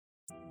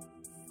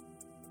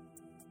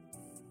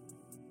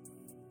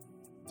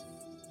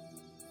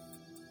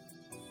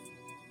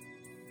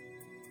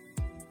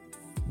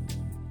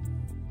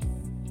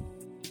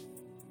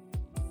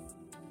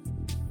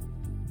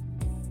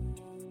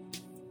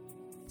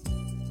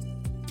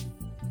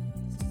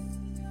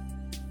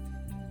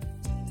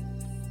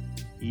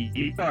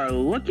You are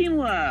looking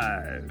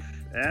live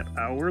at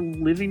our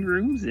living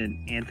rooms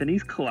in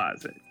Anthony's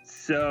closet.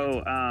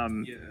 So,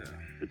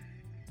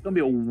 it's gonna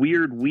be a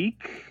weird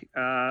week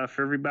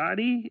for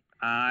everybody.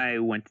 I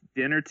went to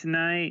dinner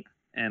tonight,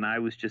 and I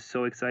was just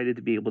so excited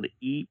to be able to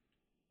eat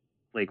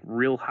like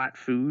real hot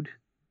food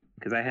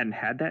because I hadn't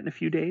had that in a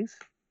few days.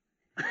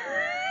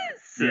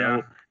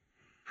 So,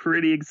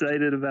 pretty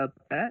excited about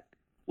that.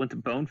 Went to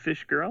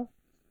Bonefish Girl,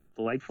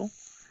 delightful.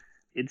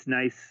 It's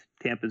nice.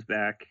 Tampa's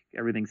back.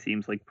 Everything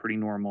seems like pretty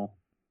normal,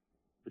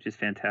 which is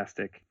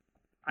fantastic.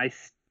 I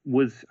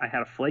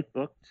had a flight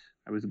booked.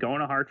 I was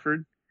going to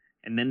Hartford,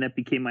 and then that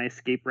became my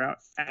escape route.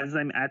 As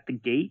I'm at the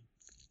gate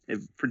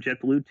for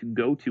JetBlue to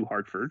go to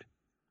Hartford,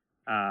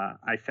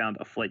 I found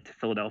a flight to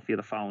Philadelphia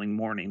the following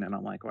morning, and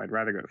I'm like, well, I'd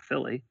rather go to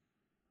Philly.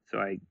 So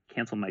I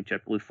canceled my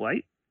JetBlue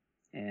flight,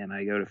 and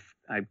I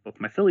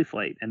booked my Philly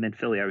flight, and then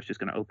Philly, I was just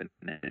going to open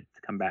it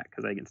to come back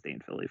because I can stay in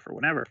Philly for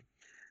whenever.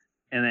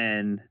 And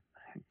then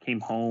came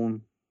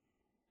home,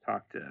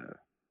 talked to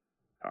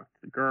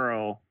the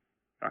girl,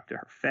 talked to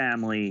her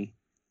family,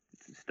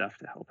 did some stuff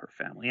to help her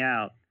family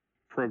out,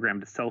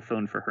 programmed a cell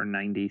phone for her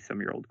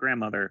 90-some-year-old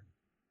grandmother.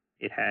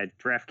 It had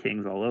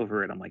DraftKings all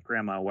over it. I'm like,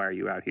 Grandma, why are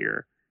you out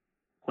here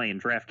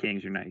playing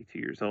DraftKings? You're 92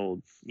 years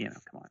old. Come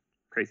on,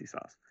 crazy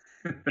sauce.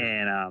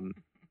 And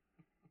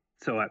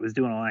so I was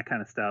doing all that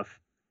kind of stuff,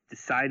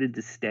 decided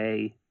to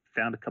stay,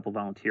 found a couple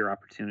volunteer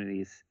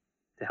opportunities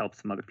to help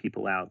some other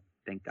people out.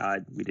 Thank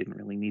God we didn't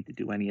really need to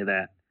do any of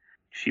that.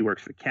 She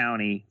works for the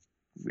county.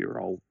 We were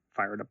all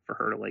fired up for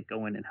her to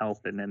go in and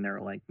help. And then they're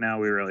like, no,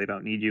 we really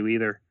don't need you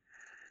either.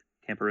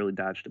 Tampa really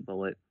dodged a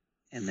bullet.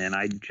 And then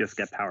I just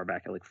got power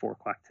back at 4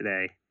 o'clock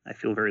today. I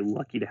feel very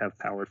lucky to have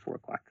power at 4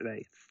 o'clock today.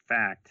 In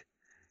fact,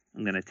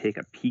 I'm going to take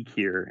a peek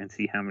here and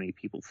see how many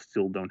people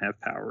still don't have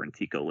power in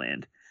Tico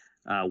Land.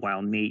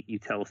 While Nate, you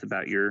tell us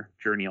about your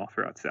journey all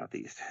throughout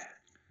Southeast.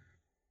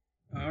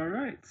 All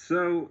right.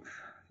 So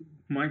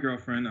my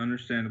girlfriend,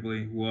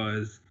 understandably,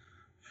 was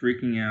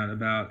freaking out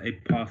about a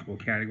possible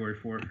Category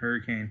 4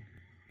 hurricane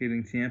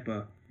hitting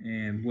Tampa.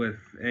 And with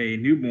a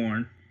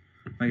newborn,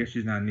 I guess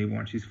she's not a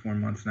newborn, she's 4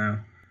 months now.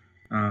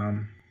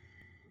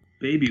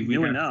 Baby, we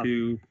have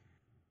to...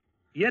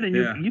 You had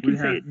you can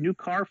say a new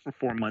car for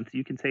 4 months.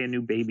 You can say a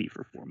new baby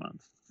for 4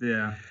 months.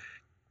 Yeah.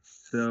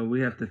 So we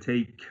have to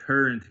take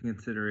her into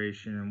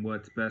consideration and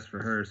what's best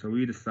for her. So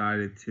we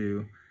decided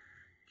to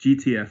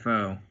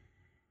GTFO.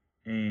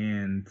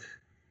 And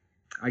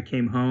I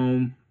came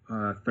home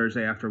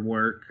Thursday after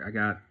work. I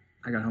got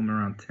home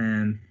around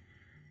 10,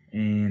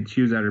 and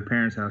she was at her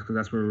parents' house because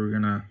that's where we were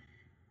gonna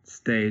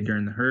stay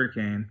during the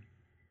hurricane.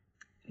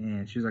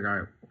 And she was like, "All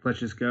right, let's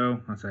just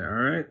go." I said, "All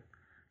right."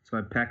 So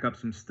I pack up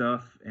some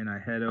stuff and I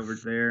head over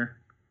there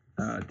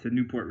to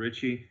Newport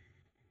Richey,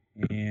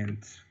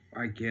 and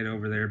I get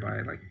over there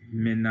by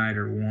midnight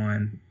or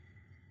 1,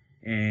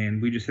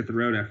 and we just hit the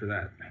road after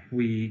that.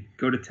 We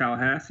go to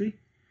Tallahassee.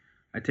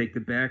 I take the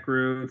back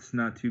roads,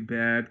 not too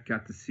bad.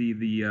 Got to see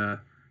the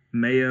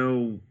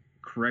Mayo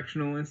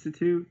Correctional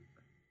Institute.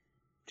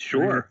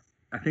 Sure.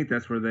 I think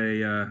that's where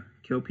they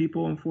kill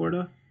people in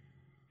Florida.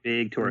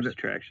 Big tourist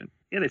attraction.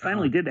 Yeah, they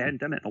finally did. They hadn't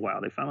done it in a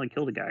while. They finally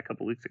killed a guy a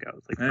couple weeks ago.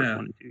 It's first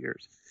one in 2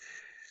 years.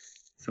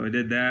 So I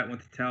did that.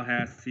 Went to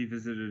Tallahassee,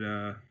 visited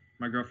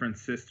my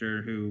girlfriend's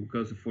sister who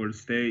goes to Florida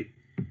State.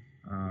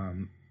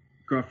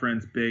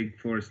 Girlfriend's big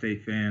Florida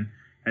State fan.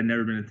 Had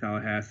never been to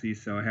Tallahassee,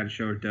 so I had to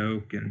show her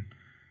Doak, and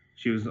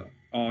she was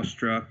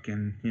awestruck.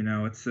 And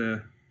it's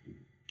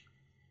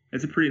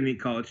a pretty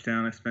neat college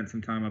town. I spent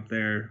some time up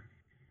there.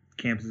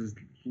 Campus is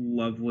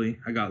lovely.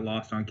 I got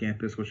lost on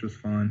campus, which was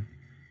fun.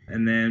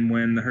 And then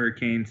when the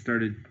hurricane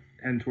started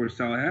heading towards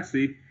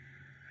Tallahassee,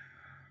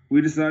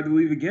 we decided to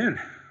leave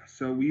again.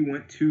 So we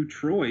went to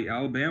Troy,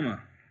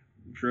 Alabama.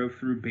 Drove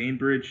through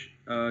Bainbridge,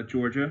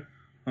 Georgia,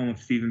 home of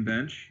Stephen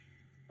Bench,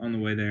 on the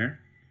way there.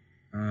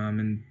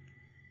 And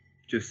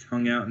just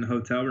hung out in the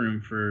hotel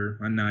room for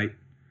a night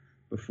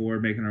before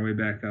making our way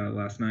back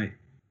last night.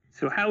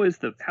 So how is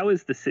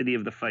the city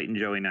of the Fightin'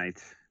 Joey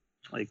Knights?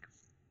 What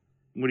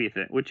do you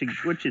think? What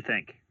you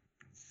think?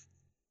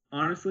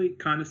 Honestly,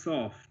 kind of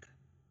soft.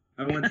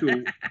 I went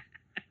to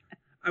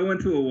a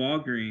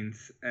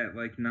Walgreens at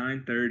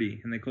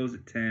 9:30 and they closed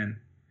at 10,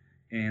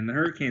 and the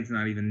hurricane's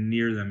not even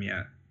near them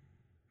yet,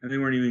 and they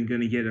weren't even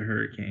going to get a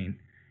hurricane.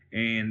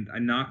 And I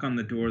knock on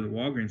the door of the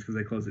Walgreens because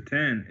they close at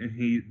 10, and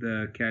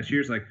the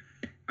cashier's like,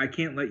 "I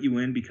can't let you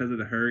in because of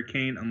the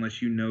hurricane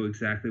unless you know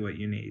exactly what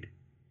you need."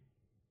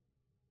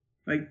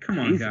 Come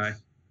on, guy.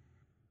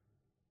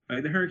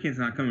 The hurricane's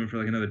not coming for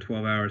another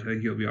 12 hours. I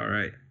think you'll be all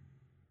right.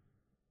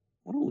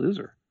 What a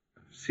loser.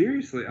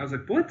 Seriously. I was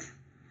like, what?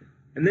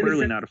 And then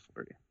Clearly not a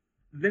Florida.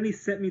 Then he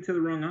sent me to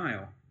the wrong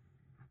aisle.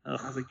 I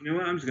was like, you know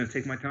what? I'm just gonna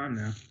take my time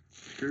now.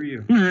 Screw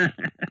you.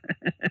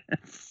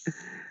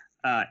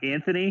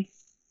 Anthony,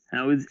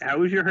 how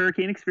was your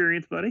hurricane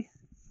experience, buddy?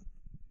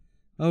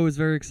 Oh, it was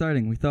very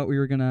exciting. We thought we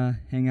were going to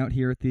hang out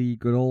here at the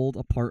good old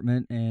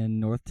apartment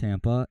in North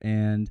Tampa,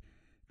 and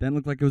then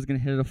looked like it was going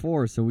to hit at a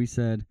 4, so we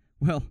said,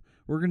 well,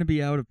 we're going to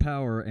be out of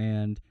power,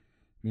 and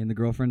me and the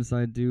girlfriend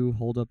decided to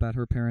hold up at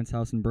her parents'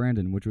 house in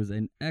Brandon, which was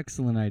an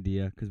excellent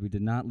idea because we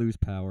did not lose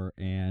power,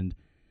 and,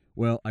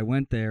 well, I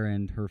went there,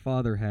 and her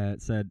father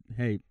had said,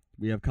 hey,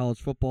 we have college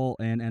football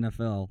and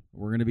NFL.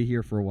 We're going to be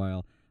here for a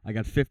while. I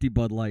got 50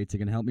 Bud Lights. You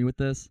can help me with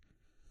this?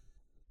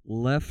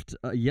 Left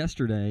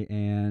yesterday,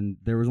 and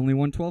there was only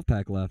one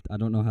 12-pack left. I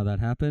don't know how that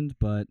happened,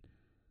 but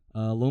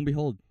lo and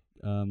behold,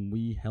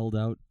 we held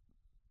out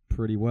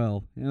pretty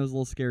well. It was a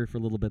little scary for a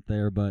little bit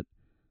there, but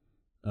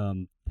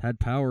had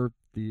power.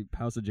 The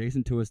house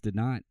adjacent to us did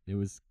not. It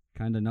was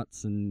kind of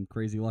nuts and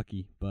crazy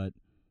lucky, but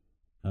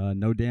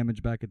no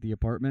damage back at the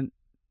apartment.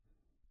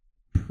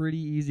 Pretty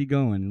easy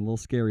going. A little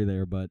scary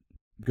there, but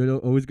good.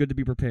 Always good to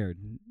be prepared.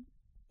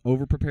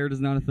 Over-prepared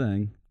is not a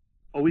thing.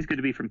 Always good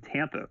to be from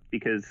Tampa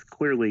because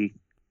clearly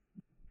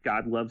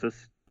God loves us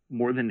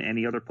more than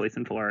any other place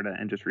in Florida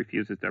and just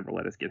refuses to ever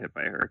let us get hit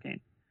by a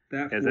hurricane.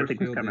 That force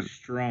field is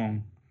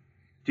strong.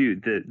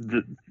 Dude,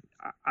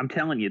 I'm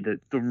telling you,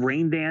 the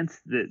rain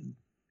dance,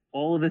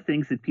 all of the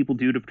things that people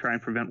do to try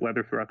and prevent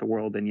weather throughout the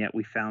world, and yet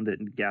we found it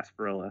in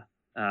Gasparilla.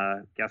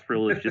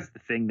 Gasparilla is just the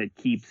thing that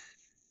keeps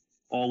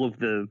all of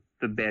the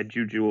bad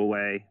juju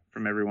away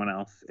from everyone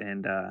else,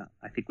 and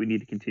I think we need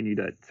to continue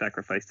to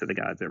sacrifice to the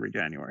gods every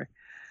January.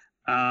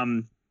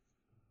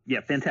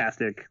 Yeah,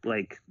 fantastic.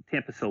 Like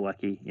Tampa's so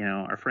lucky. You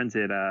know, our friends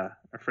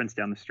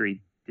down the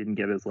street didn't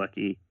get as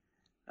lucky.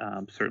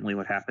 Certainly,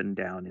 what happened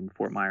down in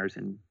Fort Myers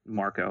and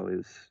Marco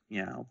is,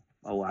 you know,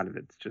 a lot of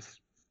it's just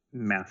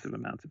massive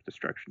amounts of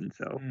destruction.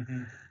 So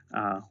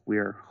we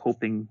are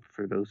hoping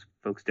for those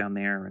folks down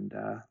there and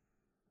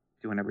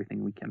doing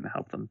everything we can to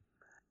help them.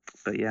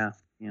 But yeah,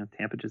 you know,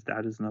 Tampa just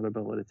dodges another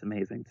bullet. It's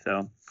amazing.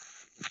 So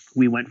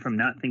we went from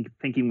not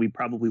thinking we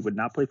probably would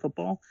not play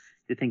football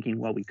to thinking,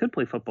 well, we could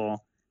play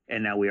football,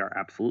 and now we are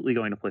absolutely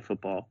going to play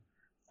football.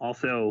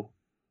 Also,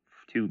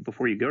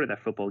 before you go to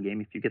that football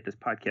game, if you get this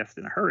podcast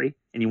in a hurry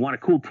and you want a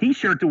cool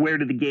T-shirt to wear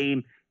to the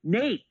game,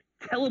 Nate,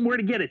 tell them where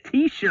to get a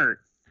T-shirt.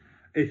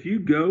 If you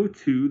go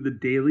to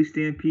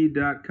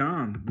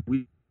thedailystampede.com,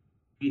 we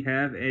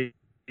have a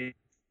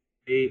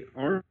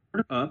art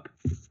up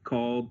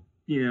called,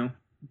 you know,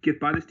 get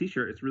buy this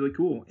T-shirt. It's really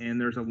cool, and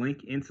there's a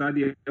link inside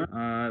the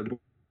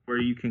where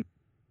you can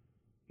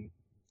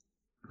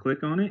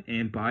click on it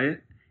and buy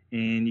it,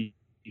 and you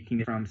can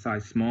get from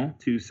size small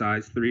to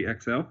size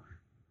 3XL.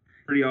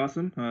 Pretty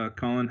awesome.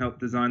 Colin helped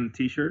design the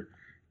T-shirt.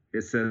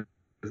 It says,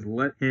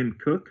 "Let him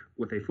cook"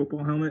 with a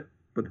football helmet,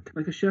 but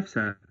like a chef's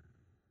hat.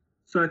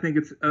 So I think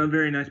it's a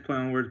very nice play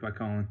on words by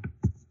Colin.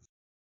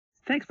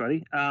 Thanks,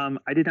 buddy.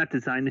 I did not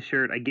design the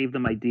shirt. I gave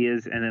them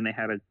ideas, and then they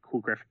had a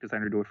cool graphic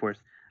designer do it for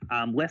us.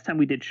 Last time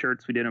we did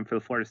shirts, we did them for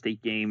the Florida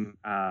State game.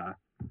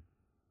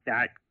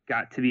 That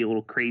got to be a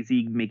little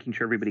crazy, making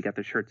sure everybody got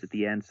their shirts at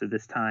the end. So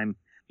this time,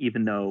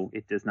 even though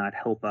it does not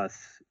help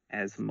us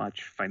as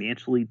much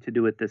financially to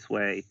do it this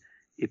way,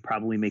 it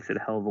probably makes it a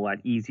hell of a lot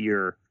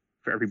easier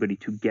for everybody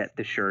to get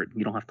the shirt.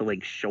 You don't have to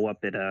like show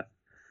up at a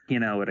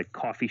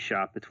coffee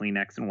shop between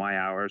X and Y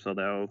hours.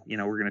 Although, you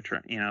know, we're going to try,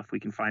 you know, if we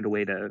can find a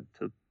way to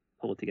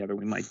pull it together,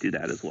 we might do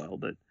that as well.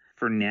 But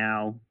for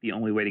now, the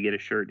only way to get a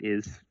shirt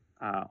is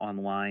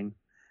online.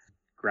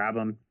 Grab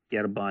them,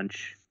 get a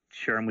bunch,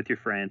 share them with your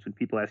friends. When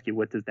people ask you,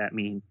 what does that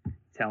mean?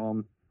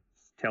 Tell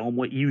them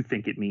what you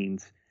think it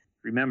means.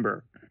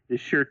 Remember, this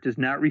shirt does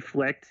not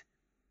reflect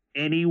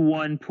any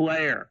one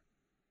player.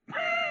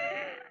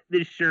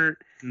 This shirt,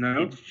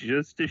 it's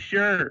just a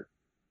shirt.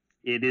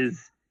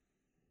 It's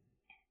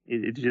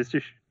just a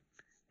shirt.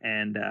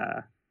 And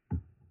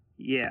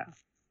yeah.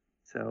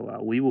 So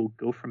we will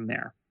go from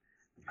there.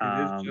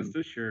 It is just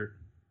a shirt.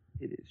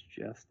 It is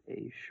just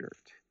a shirt.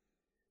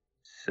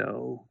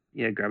 So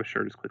yeah, grab a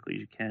shirt as quickly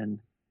as you can.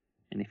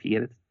 And if you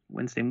get it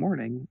Wednesday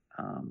morning,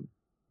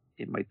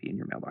 it might be in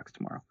your mailbox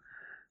tomorrow.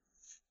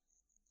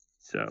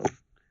 So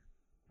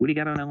what do you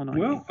got on Illinois?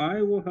 Well,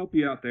 I will help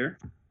you out there.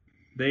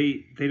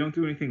 They don't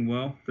do anything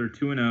well. They're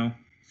 2-0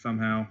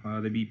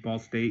 somehow. They beat Ball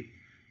State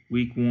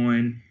week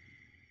 1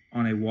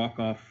 on a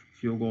walk-off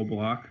field goal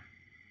block.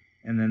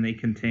 And then they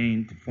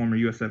contained former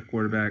USF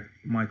quarterback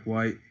Mike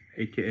White,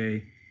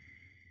 a.k.a.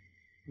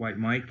 White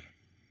Mike,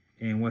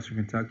 in Western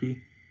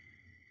Kentucky.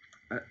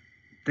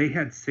 They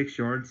had 6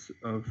 yards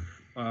of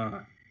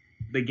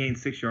they gained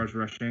 6 yards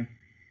rushing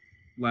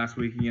last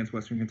week against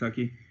Western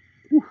Kentucky.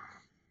 Whew.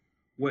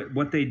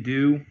 What they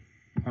do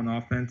on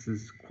offense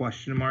is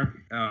question mark.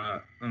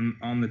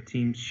 On the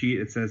team sheet,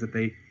 it says that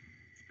they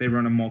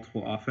run a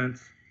multiple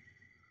offense.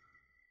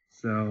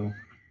 So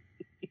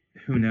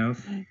who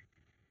knows?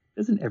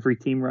 Doesn't every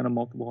team run a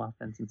multiple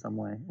offense in some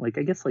way? I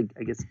guess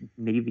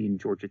Navy and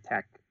Georgia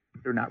Tech,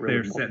 they're not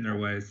really. They're set in their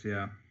ways,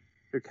 yeah.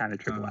 They're kind of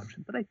triple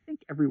option, but I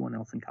think everyone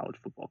else in college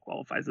football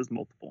qualifies as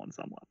multiple on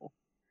some level.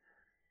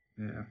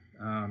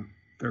 Yeah.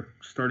 Their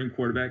starting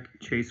quarterback,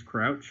 Chase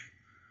Crouch,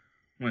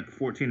 went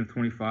 14 of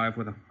 25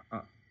 with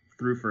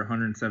threw for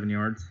 107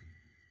 yards.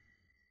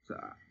 So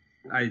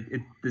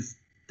this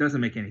doesn't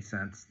make any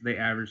sense. They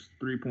averaged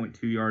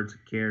 3.2 yards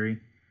a carry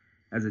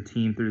as a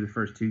team through the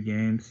first 2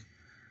 games.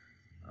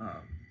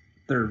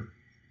 Their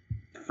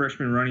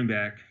freshman running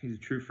back, he's a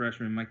true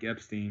freshman, Mike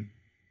Epstein,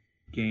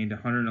 gained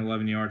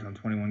 111 yards on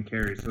 21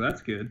 carries. So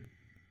that's good.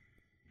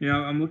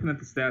 I'm looking at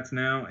the stats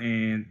now,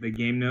 and the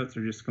game notes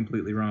are just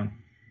completely wrong.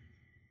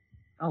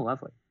 Oh,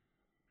 lovely.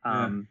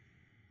 Yeah.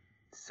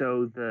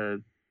 So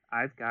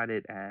I've got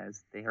it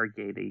as they are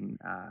getting,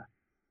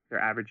 they're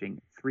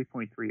averaging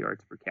 3.3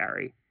 yards per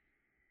carry,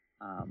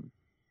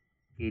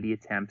 80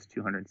 attempts,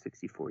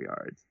 264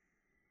 yards.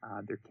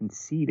 They're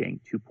conceding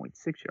 2.6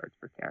 yards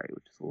per carry,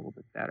 which is a little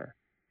bit better.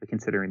 But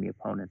considering the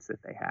opponents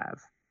that they have,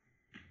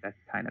 that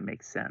kind of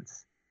makes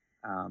sense.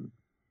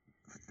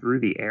 Through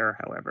the air,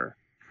 however,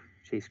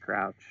 Chase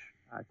Crouch,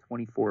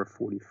 24 of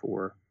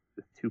 44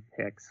 with 2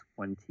 picks,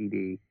 1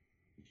 TD,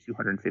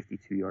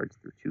 252 yards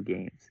through 2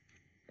 games.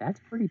 That's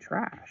pretty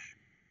trash.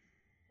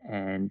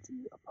 And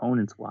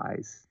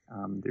opponents-wise,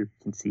 they're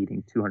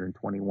conceding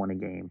 221 a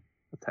game,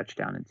 a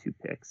touchdown and 2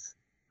 picks,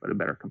 but a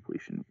better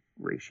completion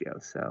ratio.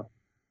 So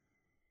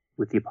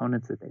with the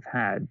opponents that they've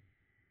had,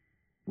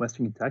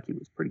 Western Kentucky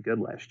was pretty good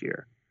last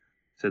year.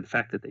 So the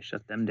fact that they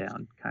shut them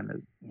down kind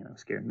of,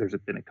 scared. There's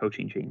been a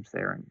coaching change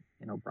there,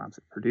 and Brom's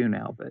at Purdue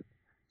now, but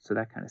so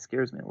that kind of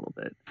scares me a little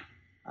bit.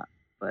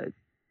 But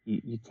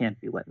you can't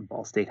be letting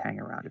Ball State hang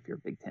around if you're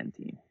a Big Ten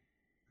team,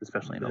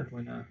 especially in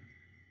Definitely not.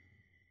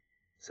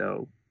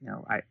 So,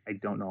 I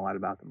don't know a lot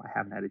about them. I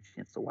haven't had a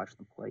chance to watch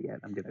them play yet.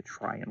 I'm going to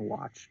try and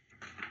watch,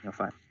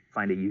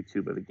 find a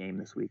YouTube of a game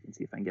this week and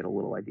see if I can get a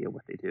little idea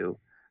what they do.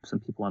 Some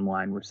people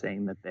online were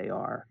saying that they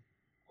are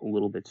a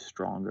little bit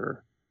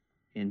stronger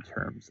in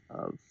terms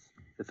of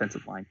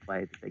defensive line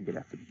play, that they get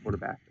after the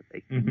quarterback, that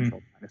they can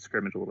control line of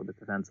scrimmage a little bit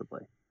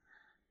defensively.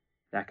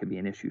 That could be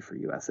an issue for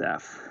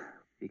USF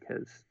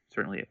because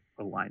certainly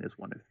a line is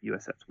one of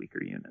USF's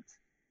weaker units.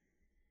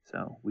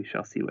 So we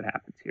shall see what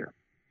happens here.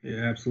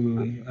 Yeah,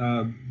 absolutely.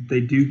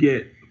 They do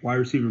get wide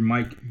receiver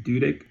Mike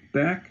Dudek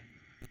back.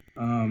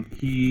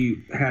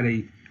 He had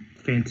a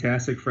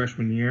fantastic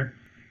freshman year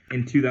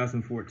in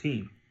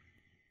 2014.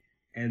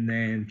 And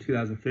then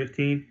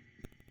 2015,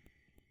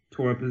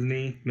 tore up his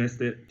knee,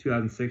 missed it.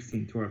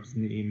 2016, tore up his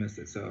knee, missed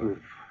it. So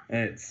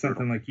it's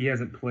something like he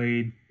hasn't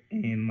played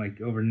in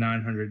like over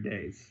 900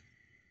 days.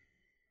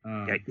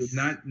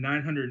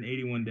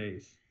 981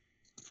 days.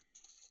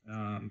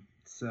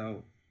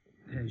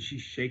 And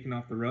she's shaking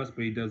off the rust,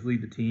 but he does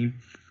lead the team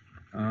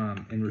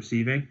in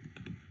receiving.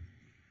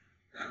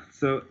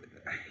 So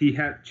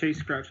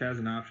Chase Crouch has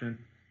an option.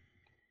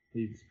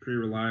 He's pretty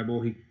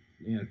reliable.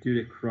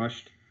 Dudek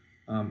crushed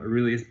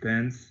Aurelius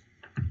Benz,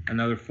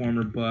 another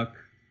former Buck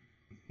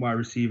wide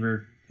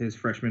receiver. His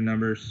freshman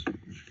numbers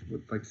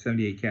with like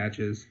 78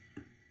 catches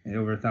and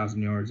over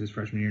 1,000 yards his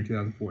freshman year in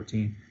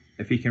 2014.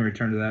 If he can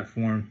return to that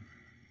form,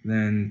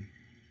 then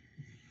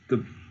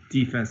the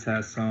defense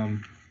has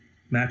some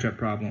matchup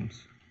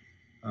problems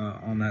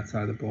on that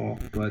side of the ball.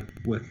 But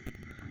with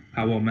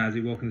how well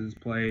Mazzy Wilkins has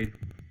played,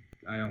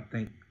 I don't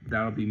think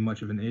that'll be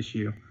much of an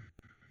issue.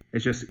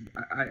 It's just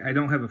I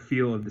don't have a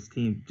feel of this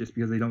team just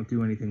because they don't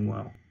do anything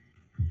well.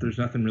 There's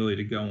nothing really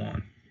to go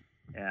on.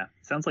 Yeah,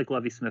 sounds like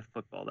Lovie Smith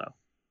football though.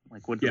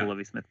 Like what does a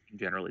Lovie Smith team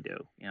generally do?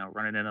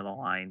 Run it into the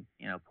line,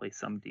 play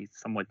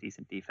somewhat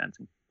decent defense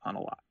and punt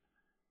a lot.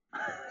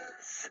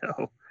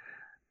 So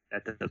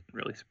that doesn't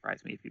really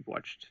surprise me if you've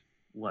watched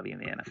Lovie in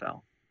the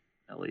NFL.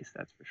 At least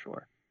that's for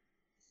sure.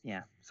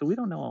 Yeah. So we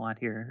don't know a lot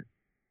here.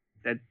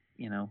 That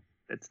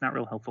that's not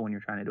real helpful when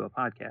you're trying to do a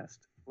podcast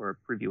or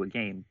preview a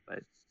game,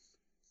 but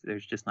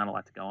there's just not a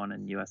lot to go on,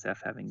 and USF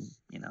having,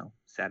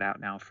 sat out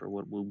now for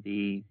what will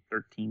be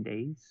 13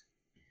 days.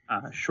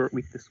 Short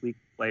week this week.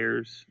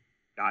 Players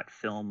got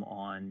film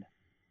on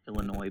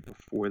Illinois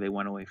before they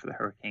went away for the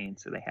hurricane,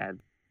 so they had,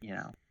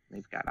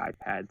 they've got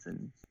iPads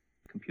and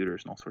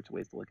computers and all sorts of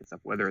ways to look at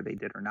stuff, whether they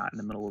did or not, in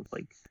the middle of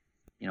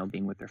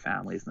being with their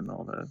families in the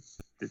middle of a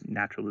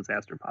natural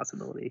disaster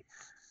possibility.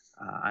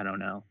 I don't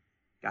know.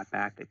 Got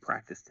back. They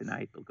practiced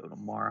tonight. They'll go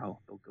tomorrow.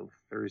 They'll go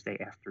Thursday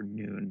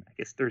afternoon. I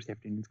guess Thursday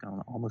afternoon is going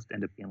to almost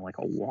end up being like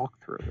a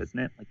walkthrough, isn't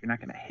it? Like you're not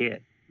going to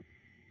hit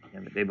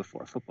the day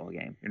before a football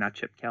game. You're not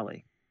Chip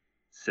Kelly.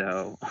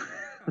 So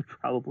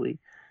probably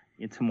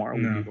tomorrow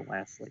will be the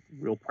last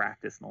real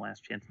practice and the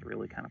last chance to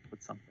really kind of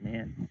put something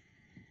in.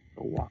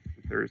 They'll walk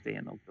through Thursday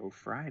and they'll go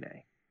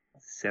Friday. A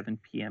 7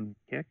 p.m.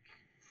 kick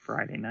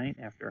Friday night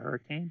after a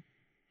hurricane.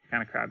 What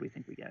kind of crowd we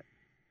think we get?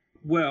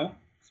 Well,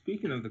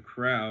 speaking of the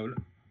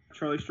crowd,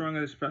 Charlie Strong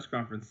at his press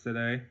conference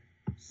today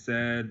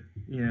said,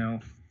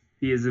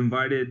 he has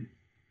invited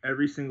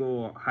every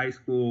single high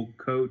school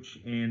coach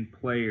and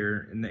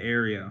player in the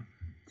area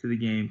to the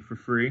game for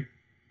free.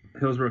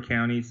 Hillsborough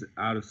County's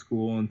out of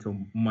school until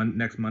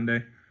next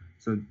Monday,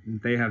 so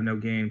they have no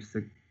games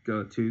to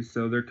go to.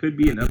 So there could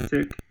be an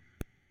uptick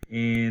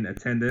in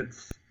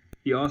attendance.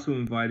 He also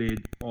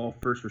invited all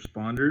first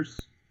responders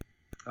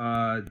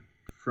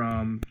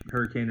from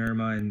Hurricane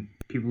Irma, and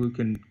people who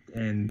can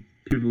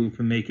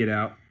make it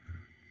out,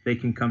 they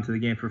can come to the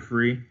game for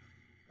free.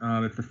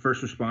 If the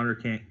first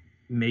responder can't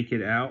make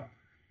it out,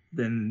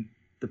 then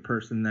the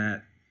person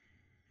that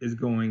is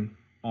going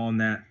on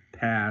that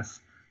pass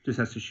just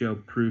has to show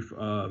proof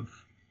of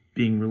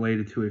being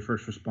related to a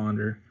first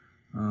responder.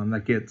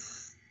 That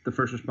gets the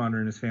first responder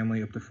and his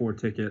family up to 4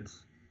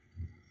 tickets.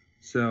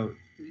 So,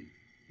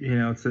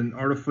 it's an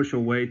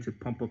artificial way to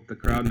pump up the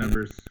crowd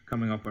numbers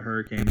coming off a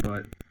hurricane,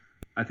 but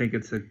I think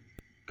it's a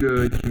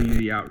good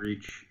community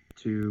outreach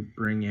to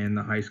bring in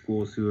the high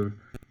schools who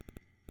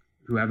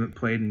haven't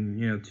played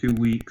in 2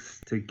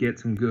 weeks, to get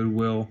some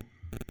goodwill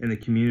in the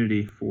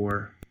community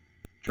for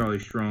Charlie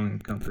Strong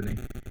and company.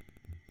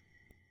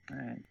 All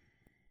right.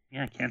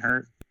 Yeah, it can't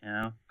hurt.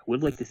 I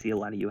would like to see a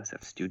lot of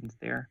USF students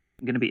there.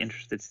 I'm going to be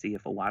interested to see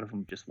if a lot of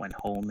them just went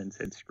home and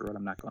said, screw it,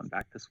 I'm not going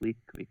back this week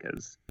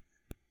because,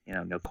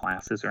 no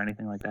classes or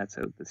anything like that.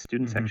 So the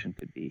student section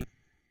could be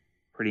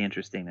pretty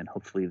interesting, and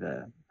hopefully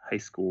the high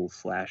school /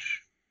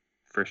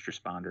 first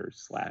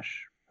responders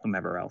 /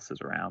 whomever else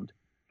is around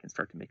can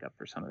start to make up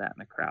for some of that in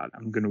the crowd.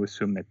 I'm going to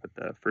assume they put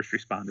the first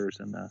responders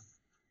and the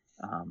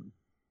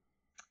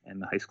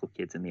high school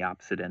kids in the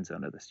opposite end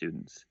zone of the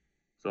students.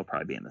 So they'll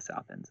probably be in the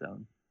south end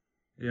zone.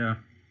 Yeah.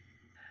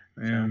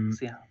 So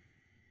see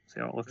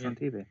how it looks on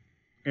TV.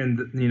 And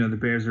the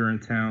Bears are in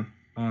town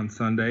on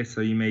Sunday, so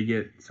you may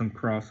get some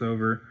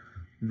crossover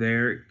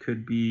there. It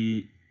could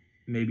be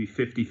maybe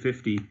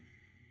 50-50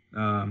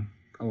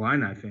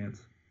 Illini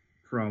fans,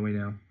 for all we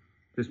know,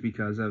 just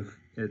because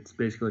it's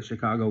basically a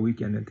Chicago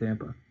weekend in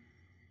Tampa.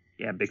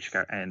 Yeah, big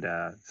Chicago. And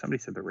somebody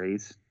said the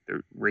Rays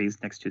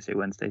next Tuesday,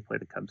 Wednesday play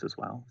the Cubs as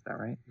well. Is that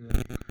right?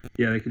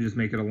 Yeah, they could just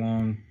make it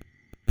a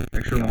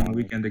extra long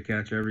weekend to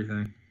catch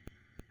everything.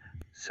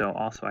 So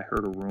also I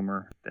heard a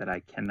rumor that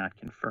I cannot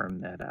confirm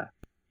that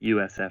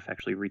USF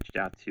actually reached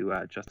out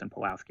to Justin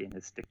Pulowski and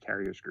his Stick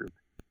Carriers group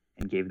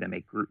and gave them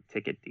a group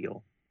ticket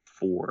deal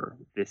for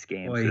this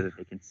game so that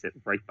they can sit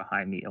right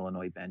behind the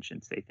Illinois bench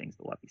and say things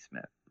to Lovie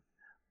Smith.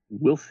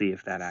 We'll see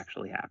if that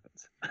actually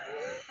happens.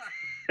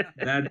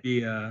 That'd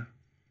be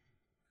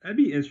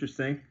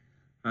interesting.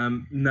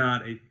 I'm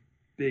not a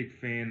big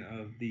fan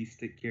of the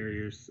Stick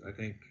Carriers. I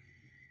think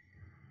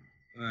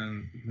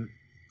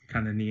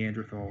kind of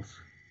Neanderthals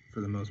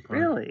for the most part.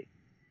 Really?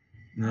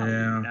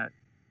 Yeah.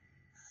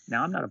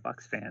 Now I'm not a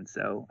Bucks fan,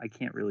 so I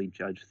can't really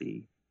judge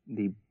the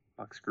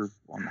Bucks group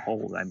on the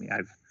whole. I mean,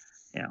 I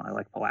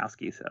like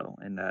Pulowski,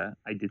 and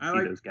I did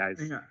see those guys.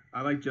 Yeah,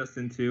 I like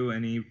Justin too.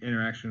 Any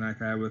interaction I've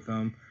had with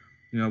him,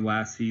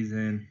 last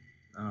season,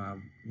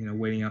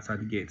 waiting outside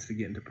the gates to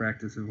get into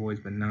practice have always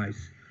been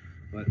nice.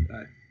 But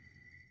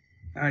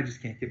I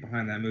just can't get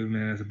behind that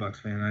movement as a Bucks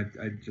fan.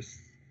 I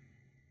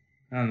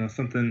don't know,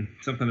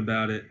 something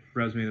about it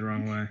rubs me the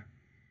wrong way.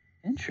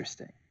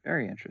 Interesting,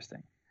 very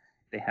interesting.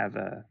 They have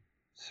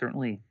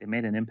certainly they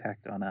made an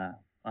impact on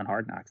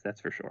Hard Knocks,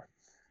 that's for sure.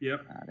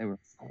 Yep. They were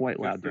quite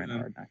loud during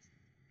Hard Knocks.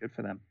 Good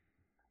for them.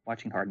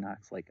 Watching Hard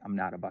Knocks, I'm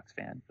not a Bucks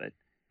fan, but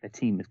that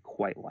team is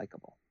quite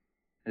likable.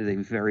 It is a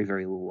very,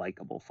 very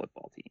likable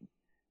football team,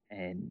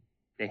 and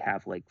they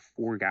have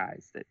 4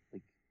 guys that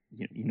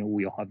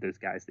we all have those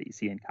guys that you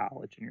see in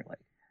college, and you're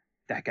like,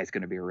 that guy's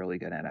going to be a really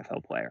good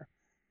NFL player.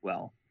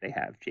 Well, they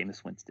have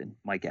Jameis Winston,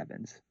 Mike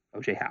Evans,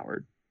 O.J.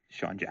 Howard,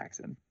 Sean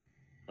Jackson.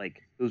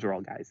 Those are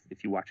all guys that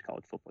if you watch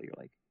college football, you're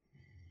like,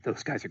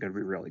 those guys are going to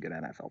be really good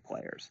NFL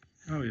players.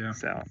 Oh, yeah.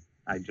 So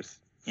I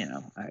just,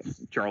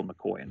 Gerald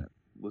McCoy and it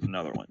was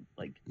another one.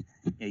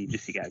 You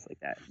just see guys like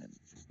that.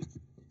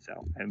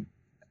 And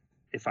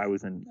if I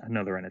was in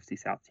another NFC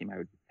South team, I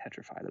would be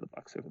petrified of the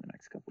Bucks over the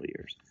next couple of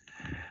years.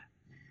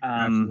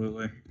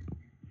 Absolutely.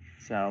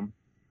 So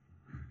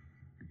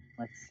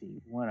let's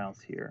see what else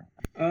here.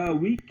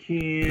 We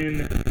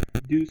can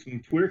do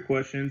some Twitter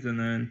questions and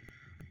then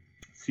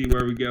see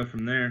where we go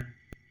from there.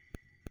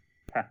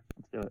 Okay,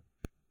 let's do it.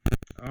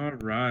 All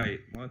right,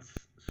 let's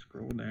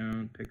scroll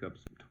down, pick up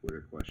some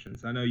Twitter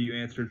questions. I know you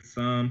answered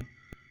some,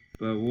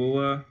 but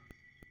we'll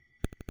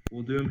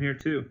do them here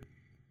too.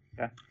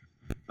 Okay.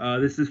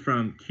 This is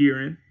from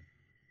Kieran.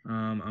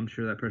 I'm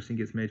sure that person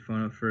gets made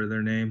fun of for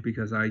their name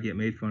because I get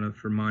made fun of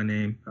for my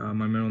name.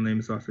 My middle name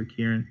is also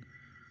Kieran.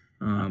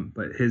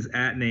 But his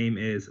 @name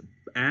is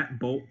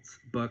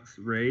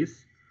 @BoltsBucksRays.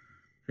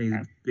 I think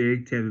he's a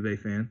big Tampa Bay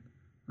fan.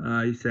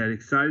 He said,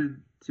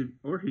 excited to,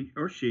 or he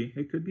or she,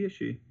 it could be a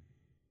she.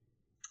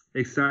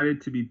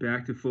 Excited to be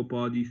back to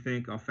football. Do you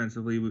think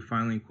offensively we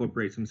finally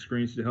incorporate some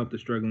screens to help the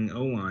struggling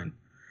O-line?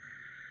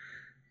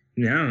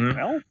 Yeah, I don't know.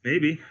 Well,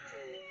 maybe.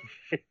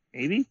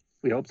 Maybe.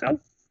 We hope so.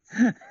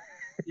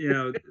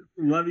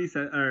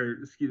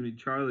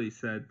 Charlie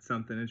said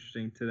something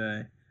interesting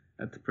today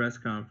at the press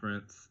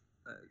conference.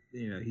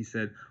 He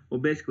said, well,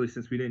 basically,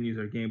 since we didn't use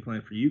our game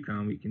plan for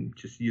UConn, we can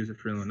just use it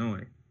for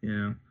Illinois.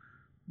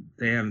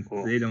 They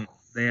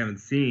haven't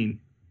seen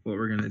what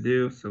we're gonna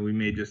do, so we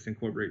may just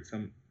incorporate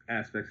some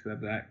aspects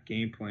of that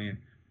game plan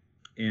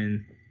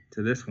into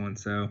this one.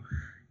 So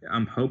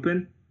I'm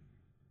hoping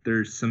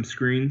there's some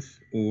screens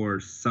or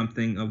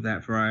something of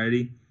that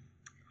variety.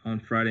 on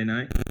Friday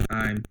night.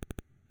 I'm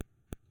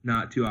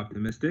not too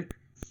optimistic.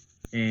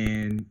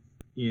 And,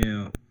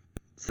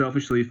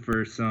 selfishly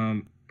for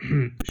some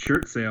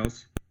shirt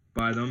sales,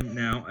 buy them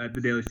now at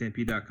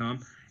thedailystampede.com.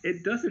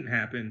 It doesn't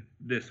happen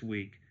this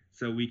week,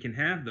 so we can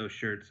have those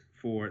shirts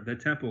for the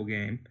Temple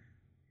game,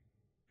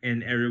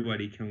 and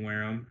everybody can wear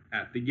them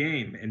at the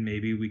game, and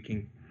maybe we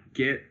can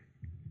get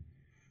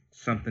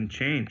something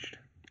changed.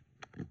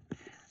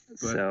 But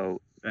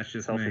so that's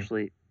just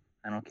selfishly, me.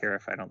 I don't care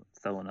if I don't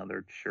sell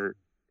another shirt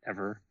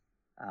ever.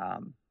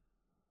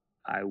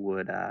 I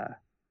would.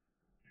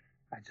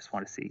 I just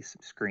want to see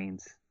some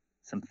screens,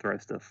 some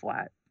throws to the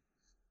flat,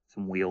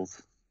 some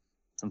wheels,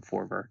 some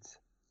forverts,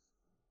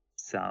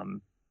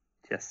 some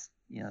just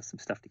some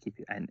stuff to keep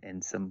you,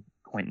 and some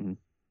Quentin,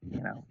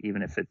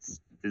 even if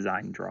it's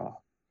design draw,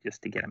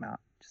 just to get him out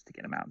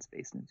in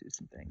space and do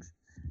some things,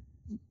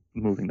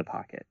 moving the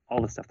pocket,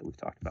 all the stuff that we've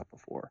talked about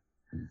before.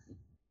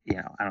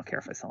 I don't care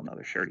if I sell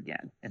another shirt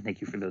again. And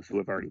thank you for those who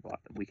have already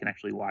bought them. We can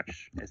actually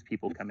watch as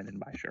people come in and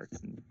buy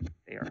shirts, and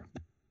they are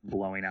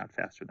blowing out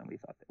faster than we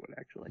thought they would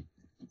actually.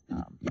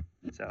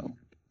 So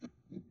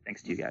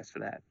thanks to you guys for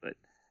that. But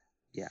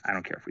yeah, I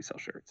don't care if we sell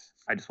shirts.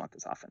 I just want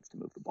this offense to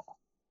move the ball.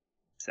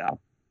 So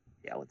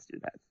yeah, let's do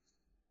that.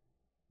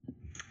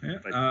 Yeah,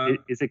 but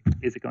is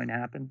it going to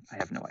happen? I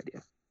have no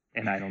idea,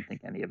 and I don't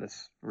think any of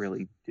us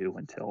really do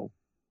until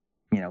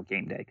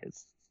game day,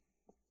 because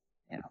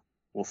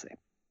we'll see.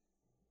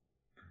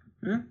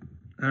 Yeah.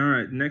 All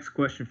right. Next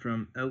question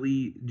from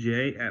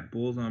LEJ at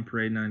Bulls on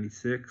Parade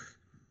 96.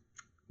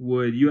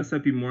 Would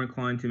USF be more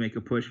inclined to make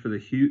a push for the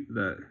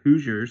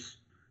Hoosiers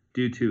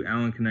due to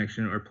Allen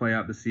connection, or play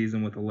out the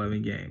season with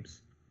 11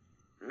 games?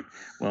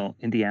 Well,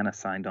 Indiana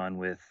signed on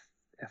with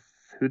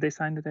who they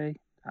signed today?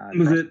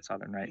 Was Charleston it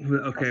Southern, right?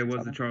 Okay, it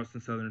was the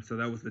Charleston Southern, so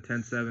that was the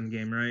 10-7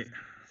 game, right?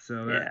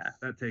 So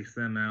that takes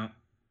them out.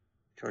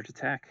 Georgia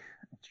Tech.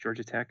 It's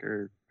Georgia Tech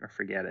or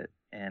forget it.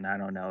 And I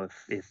don't know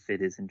if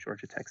it is in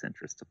Georgia Tech's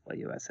interest to play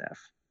USF,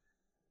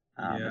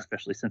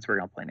 especially since we're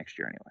going to play next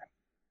year anyway.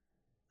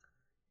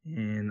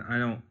 And I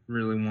don't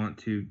really want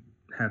to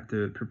have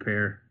to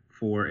prepare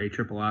for a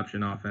triple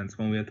option offense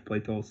when we have to play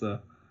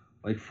Tulsa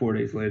like 4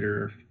 days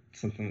later or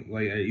something.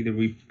 Like either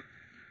we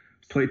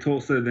play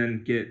Tulsa,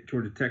 then get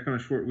Georgia Tech on a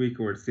short week,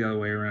 or it's the other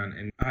way around.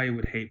 And I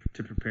would hate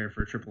to prepare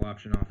for a triple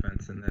option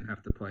offense and then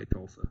have to play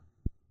Tulsa.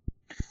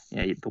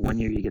 Yeah, the 1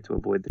 year you get to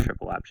avoid the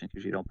triple option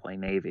because you don't play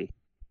Navy,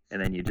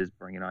 and then you just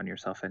bring it on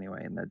yourself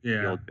anyway. And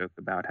the old joke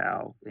about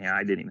how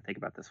I didn't even think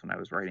about this when I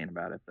was writing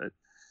about it, but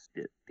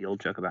the old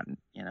joke about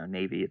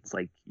Navy, it's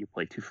like you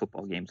play 2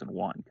 football games in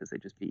one because they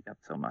just beat up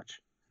so much.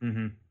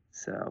 Mm-hmm.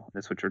 So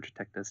that's what Georgia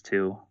Tech does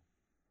too.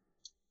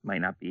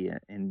 Might not be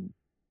in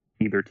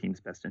either team's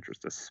best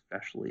interest,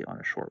 especially on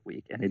a short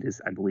week. And it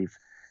is, I believe,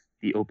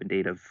 the open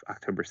date of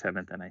October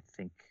 7th, and I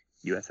think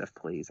USF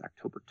plays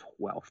October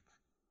 12th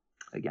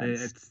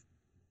against.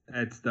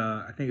 I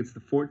think it's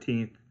the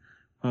 14th,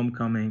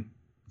 homecoming,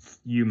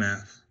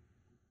 UMass.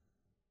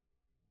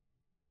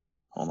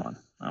 Hold on,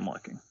 I'm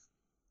looking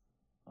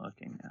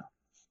now.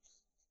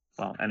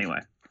 Well, anyway,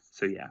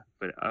 so yeah,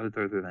 but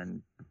other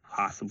than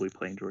possibly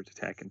playing Georgia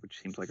Tech, and which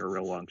seems like a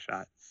real long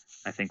shot,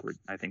 I think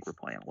we're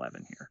playing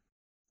 11 here.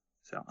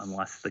 So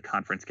unless the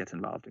conference gets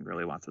involved and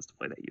really wants us to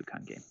play that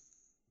UConn game.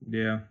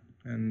 Yeah,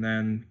 and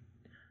then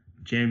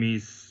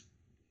Jamie's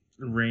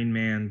Rain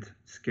Man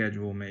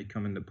schedule may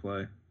come into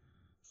play,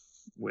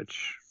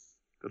 which,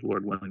 good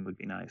Lord willing, would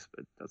be nice,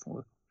 but doesn't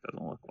look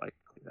likely.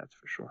 That's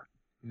for sure.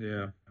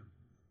 Yeah.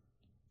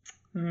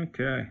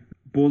 Okay.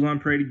 Bulls on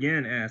Parade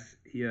again asks,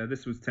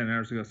 this was 10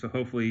 hours ago, so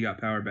hopefully he got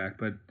power back,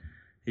 but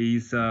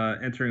he's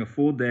entering a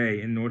full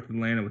day in North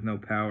Atlanta with no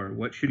power.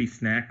 What should he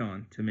snack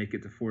on to make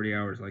it to 40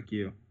 hours like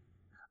you?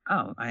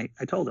 Oh, I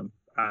told him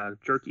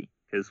jerky,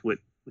 because what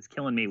was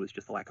killing me was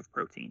just the lack of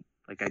protein.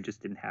 Like I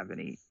just didn't have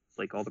any,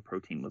 like all the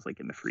protein was like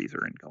in the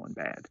freezer and going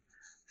bad.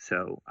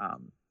 So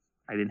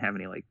I didn't have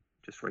any like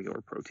just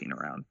regular protein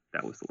around.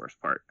 That was the worst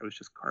part. I was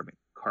just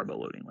carbo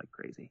loading like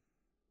crazy.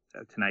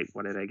 So tonight,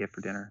 what did I get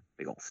for dinner?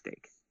 Big old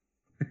steak.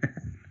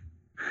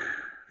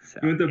 So,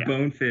 you went to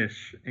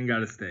Bonefish and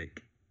got a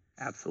steak.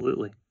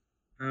 Absolutely.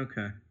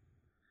 Okay.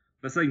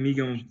 That's like me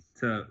going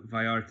to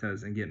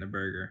Vallarta's and getting a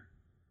burger.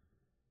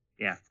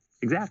 Yeah,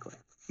 exactly.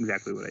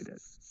 Exactly what I did.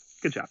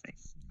 Good job, Nate.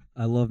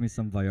 I love me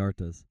some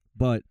Vallarta's.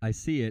 But I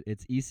see it.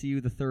 It's ECU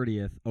the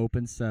 30th,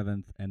 Open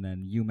 7th, and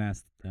then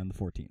UMass on the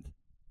 14th.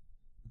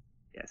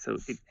 Yeah, so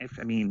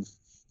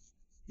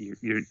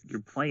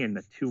you're playing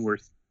the 2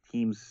 worst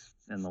teams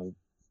in the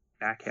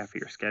back half of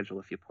your schedule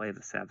if you play the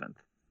 7th.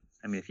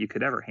 I mean, if you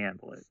could ever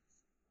handle it,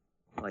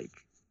 like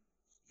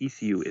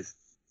ECU is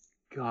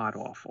god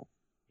awful.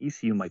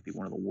 ECU might be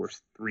one of the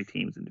worst 3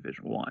 teams in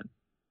Division I,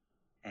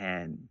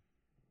 and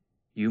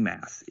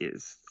UMass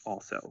is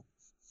also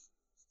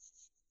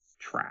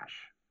trash.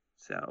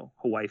 So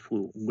Hawaii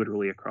flew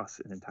literally across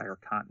an entire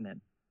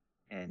continent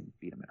and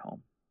beat them at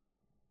home.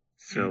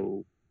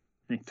 So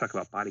talk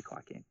about body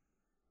clocking.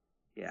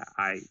 Yeah,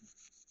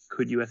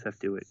 could USF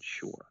do it?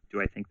 Sure.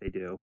 Do I think they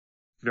do?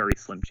 Very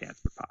slim chance,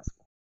 but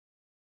possible.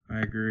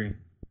 I agree.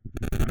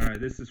 All right,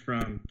 this is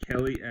from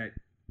Kelly at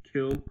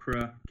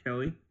Kilcra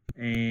Kelly,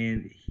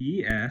 and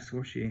he asked,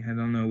 or she, I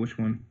don't know which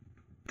one.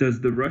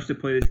 Does the rush to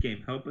play this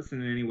game help us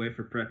in any way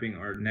for prepping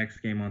our next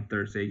game on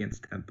Thursday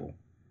against Temple?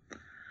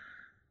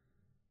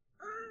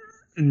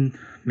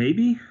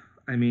 Maybe.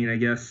 I mean, I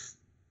guess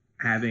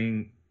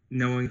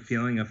knowing the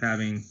feeling of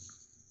having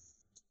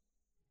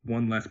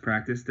one less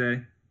practice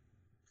day.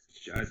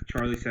 As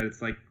Charlie said,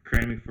 it's like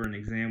cramming for an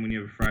exam when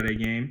you have a Friday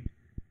game.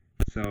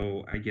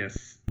 So I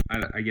guess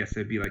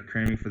it'd be like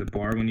cramming for the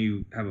bar when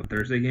you have a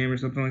Thursday game or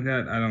something like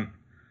that.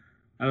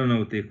 I don't know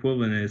what the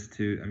equivalent is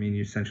to. I mean,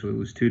 you essentially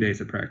lose 2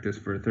 days of practice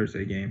for a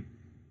Thursday game.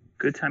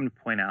 Good time to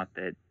point out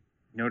that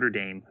Notre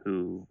Dame,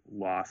 who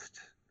lost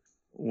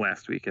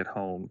last week at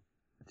home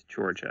to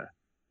Georgia,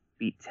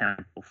 beat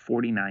Temple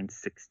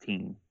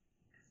 49-16,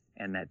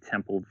 and that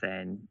Temple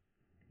then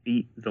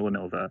beat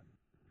Villanova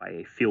by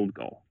a field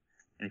goal.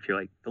 And if you're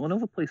like,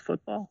 Villanova plays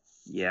football?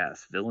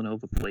 Yes,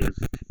 Villanova plays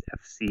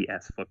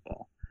FCS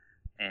football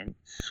and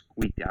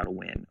squeaked out a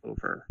win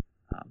over,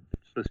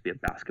 it's supposed to be a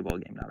basketball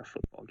game, not a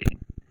football game.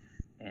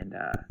 And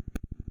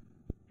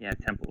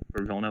Temple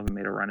or Villanova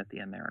made a run at the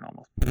end there and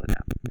almost pulled it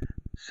out.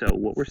 So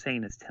what we're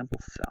saying is Temple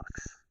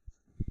sucks,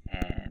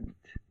 and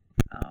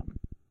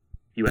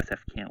USF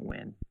can't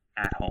win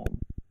at home,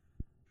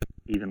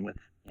 even with,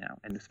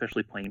 and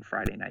especially playing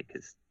Friday night,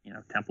 because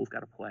Temple's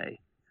got to play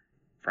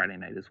Friday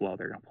night as well.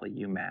 They're going to play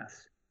UMass,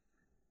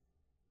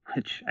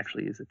 which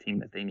actually is a team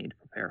that they need to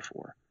prepare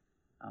for.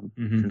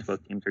 Since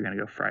both teams are going to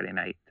go Friday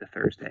night to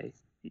Thursday,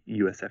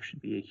 USF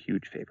should be a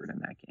huge favorite in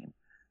that game.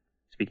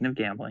 Speaking of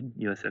gambling,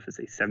 USF is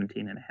a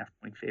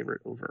 17.5-point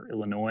favorite over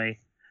Illinois.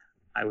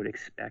 I would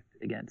expect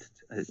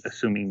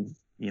assuming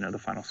the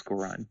final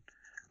score on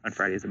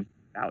Friday is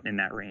about in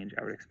that range,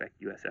 I would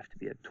expect USF to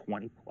be a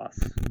 20-plus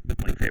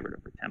point favorite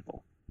over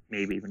Temple,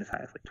 maybe even as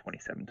high as like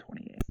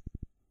 27-28.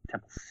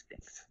 Temple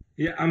stinks.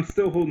 Yeah, I'm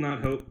still holding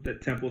out hope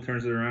that Temple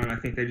turns it around. I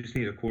think they just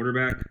need a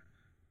quarterback.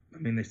 I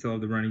mean, they still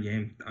have the running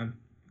game.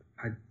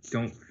 I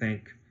don't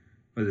think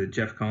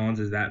Jeff Collins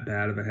is that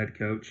bad of a head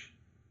coach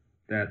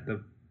that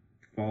the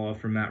fall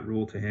off from Matt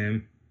Rule to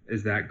him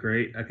is that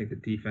great. I think the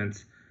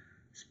defense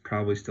is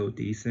probably still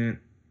decent.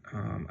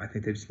 I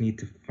think they just need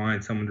to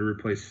find someone to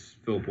replace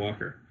Philip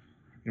Walker.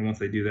 And once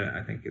they do that,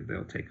 I think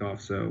they'll take off.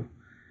 So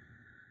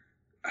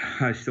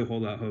I still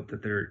hold out hope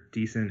that they're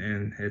decent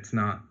and it's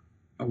not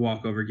a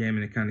walkover game,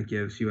 and it kind of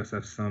gives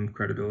USF some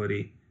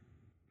credibility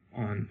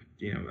on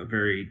a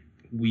very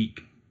weak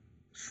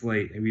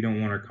slate. And we don't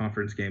want our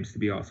conference games to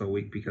be also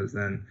weak, because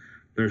then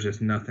there's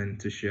just nothing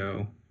to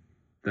show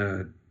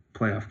the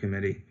playoff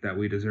committee that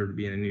we deserve to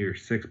be in a New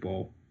Year's Six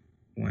bowl.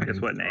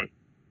 Guess what, Nate?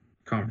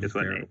 Conference Guess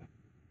what, terrible. Nate?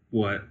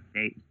 What?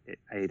 Nate,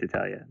 I hate to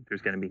tell you,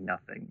 there's going to be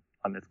nothing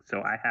on this.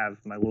 So I have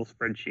my little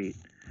spreadsheet,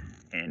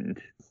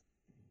 and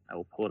I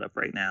will pull it up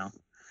right now.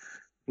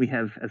 We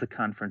have, as a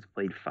conference,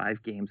 played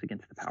 5 games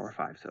against the Power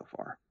 5 so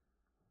far.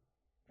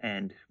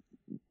 And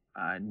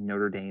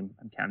Notre Dame,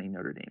 I'm counting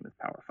Notre Dame as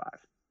Power 5.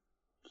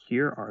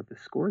 Here are the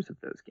scores of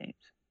those games.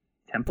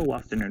 Temple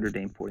lost to Notre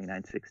Dame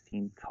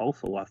 49-16.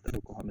 Tulsa lost to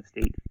Oklahoma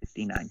State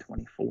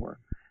 59-24.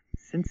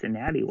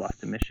 Cincinnati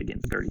lost to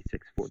Michigan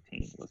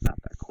 36-14. Was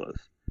not that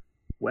close.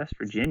 West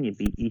Virginia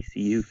beat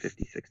ECU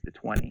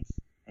 56-20.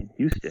 And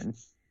Houston,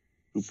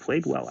 who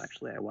played well,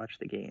 actually, I watched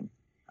the game,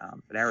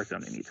 but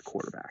Arizona needs a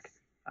quarterback.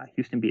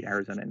 Houston beat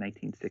Arizona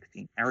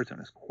 19-16.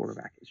 Arizona's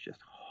quarterback is just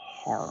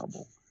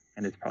horrible,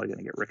 and it's probably going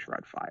to get Rich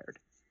Rod fired.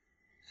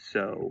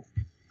 So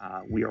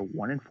we are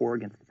 1-4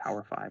 against the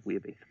Power 5. We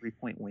have a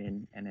 3-point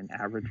win and an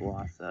average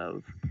loss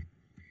of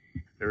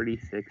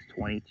 36,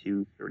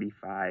 22,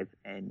 35,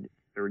 and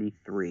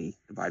 33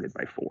 divided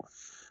by 4.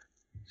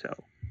 So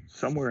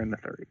somewhere in the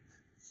 30s.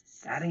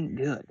 That ain't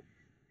good.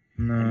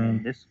 No. And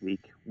then this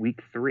week,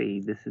 week 3,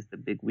 this is the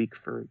big week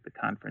for the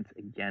conference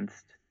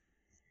against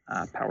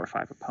Power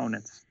 5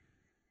 opponents.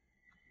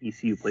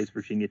 ECU plays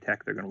Virginia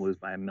Tech. They're going to lose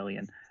by 1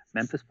 million.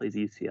 Memphis plays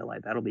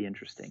UCLA. That'll be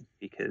interesting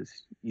because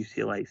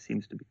UCLA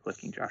seems to be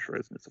clicking. Josh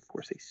Rosen is, of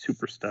course, a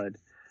super stud,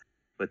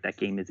 but that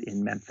game is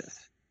in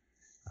Memphis.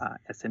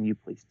 SMU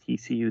plays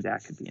TCU.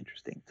 That could be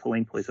interesting.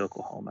 Tulane plays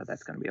Oklahoma.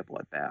 That's going to be a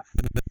bloodbath.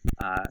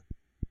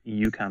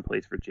 UConn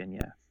plays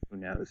Virginia. Who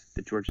knows?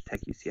 The Georgia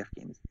Tech UCF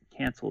game is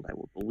canceled. I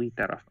will delete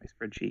that off my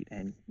spreadsheet,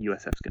 and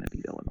USF's going to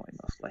beat Illinois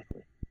most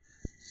likely.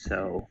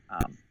 So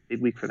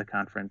big week for the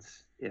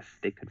conference. If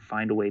they could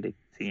find a way to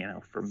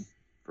from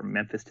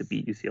Memphis to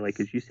beat UCLA,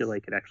 because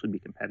UCLA could actually be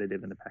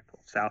competitive in the Pac-12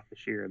 South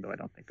this year, though I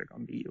don't think they're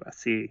going to beat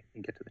USC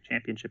and get to the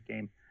championship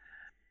game.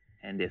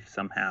 And if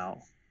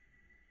somehow,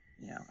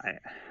 I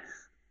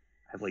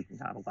have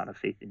not a lot of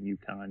faith in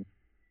UConn.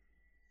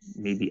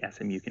 Maybe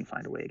SMU can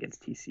find a way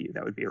against TCU.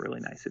 That would be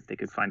really nice if they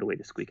could find a way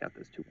to squeak out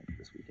those 2 wins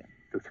this weekend.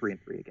 They're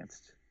 3-3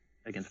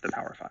 against the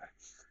Power 5.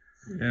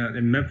 Yeah,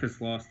 and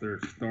Memphis lost their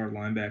star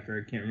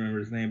linebacker. I can't remember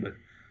his name, but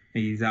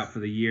he's out for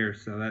the year,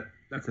 so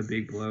that's a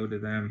big blow to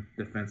them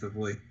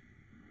defensively.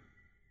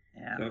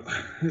 Yeah.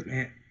 So,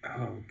 man,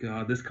 oh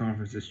god, this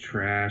conference is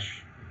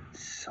trash.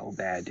 So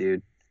bad,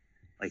 dude.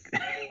 Like,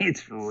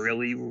 it's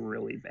really,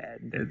 really bad.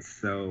 It's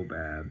so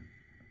bad.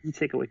 You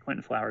take away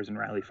Quentin Flowers and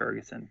Riley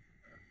Ferguson.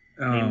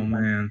 Oh,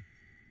 man.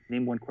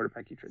 Name one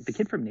quarterback you trade. The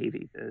kid from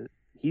Navy,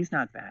 he's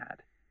not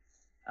bad.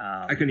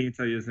 I couldn't even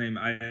tell you his name.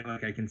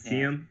 I can see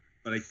him,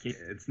 but I can't.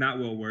 It's not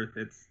Will Worth.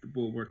 It's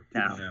Will Worth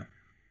 2.0.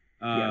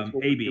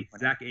 AB,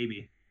 Zach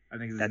AB, I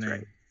think is his name. That's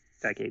right,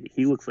 Zach AB.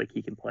 He looks like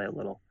he can play a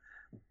little,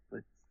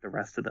 but the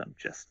rest of them,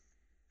 just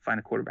find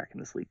a quarterback in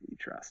this league that you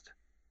trust.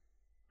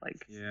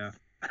 Like, yeah,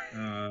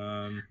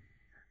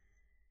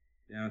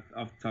 yeah.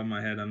 Off the top of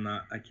my head,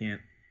 I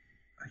can't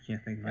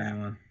think of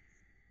anyone.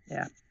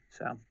 Yeah,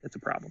 so it's a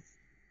problem.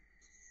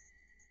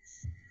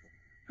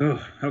 Oh,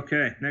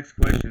 okay. Next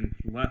question.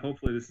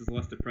 Hopefully this is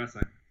less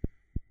depressing.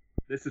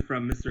 This is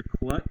from Mr.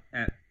 Clutt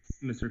at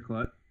Mr.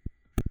 Clutt.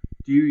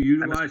 Do you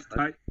utilize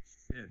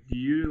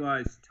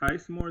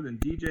Tice more than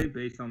DJ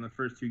based on the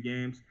first two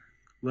games?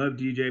 Love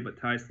DJ, but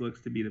Tice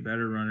looks to be the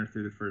better runner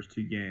through the first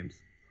two games.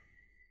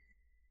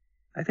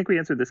 I think we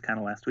answered this kind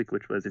of last week,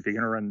 which was if you're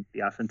going to run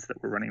the offense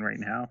that we're running right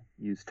now,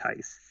 use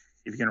Tice.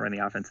 If you're going to run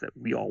the offense that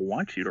we all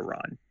want you to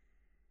run,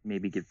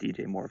 maybe give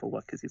DJ more of a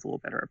look because he's a little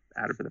better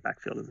out of the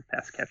backfield as a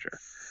pass catcher.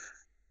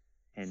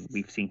 And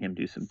we've seen him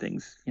do some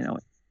things,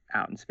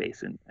 out in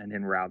space and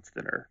in routes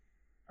that are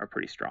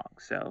pretty strong.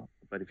 So,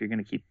 but if you're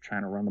going to keep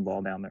trying to run the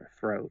ball down their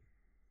throat,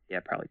 yeah,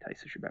 probably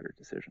Tice is your better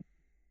decision.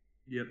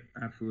 Yep,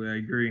 absolutely. I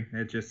agree.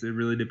 It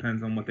really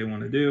depends on what they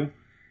want to do.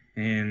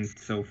 And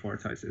so far,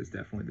 Tice is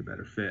definitely the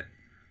better fit.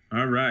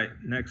 All right,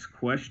 next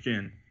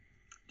question.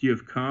 Do you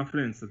have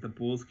confidence that the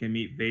Bulls can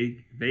meet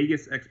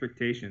Vegas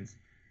expectations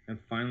and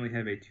finally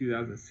have a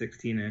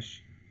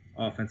 2016-ish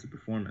offensive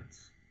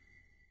performance?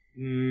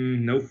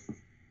 Nope.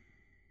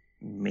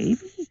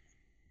 Maybe,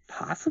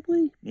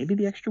 possibly, maybe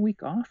the extra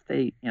week off.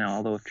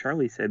 Although if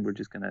Charlie said we're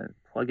just going to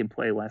plug and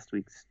play last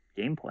week's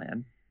game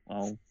plan,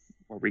 well,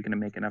 were we going to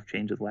make enough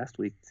changes last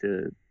week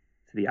to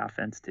the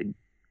offense to,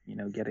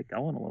 get it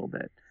going a little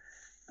bit?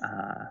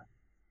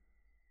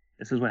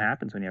 This is what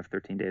happens when you have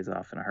 13 days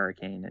off in a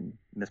hurricane and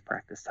missed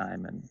practice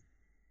time and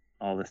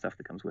all the stuff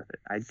that comes with it.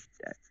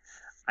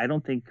 I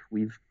don't think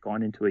we've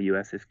gone into a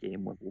USF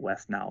game with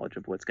less knowledge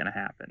of what's going to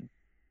happen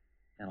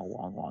in a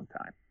long, long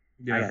time.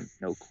 Yeah.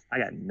 I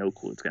got no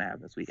clue what's going to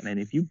happen this weekend.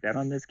 And if you bet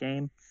on this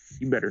game,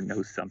 you better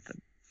know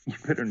something. You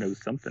better know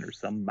something or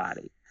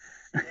somebody,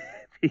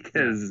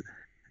 because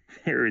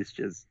there is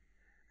just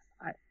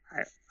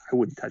I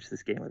wouldn't touch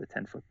this game with a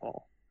 10-foot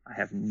ball. I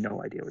have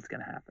no idea what's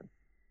going to happen.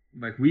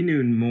 Like, we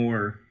knew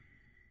more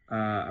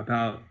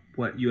about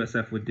what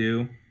USF would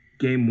do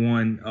game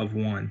 1 of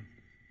 1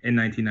 in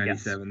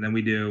 1997 than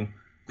we do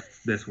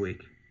this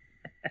week.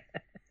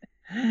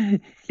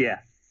 Yeah,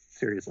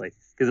 seriously.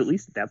 Because at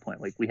least at that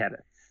point, like, they had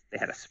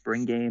a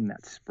spring game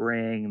that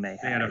spring. They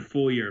had a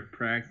full year of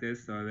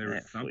practice, so there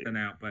was something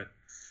out. But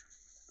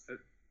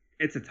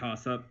it's a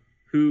toss-up.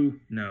 Who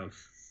knows?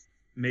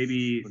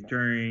 Maybe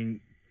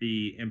during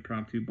the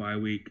impromptu bye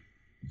week,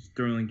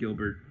 Sterling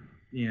Gilbert,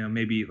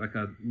 maybe like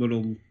a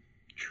little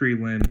tree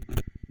limb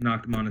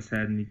knocked him on his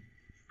head, and he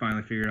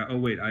finally figured out, oh,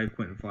 wait, I have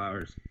Quentin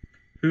Flowers.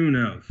 Who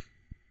knows?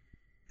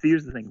 See,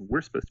 here's the thing.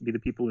 We're supposed to be the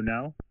people who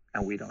know,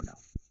 and we don't know.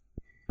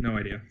 No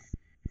idea.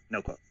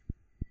 No clue.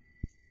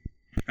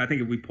 I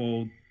think if we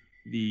polled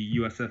the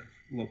USF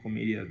local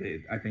media,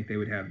 I think they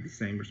would have the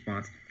same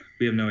response.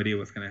 We have no idea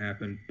what's going to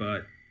happen,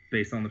 but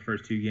based on the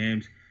first two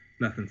games,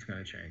 nothing's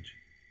going to change.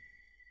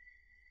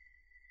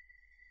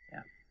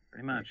 Yeah,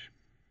 pretty much.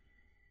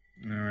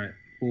 All right.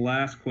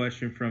 Last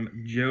question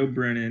from Joe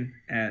Brennan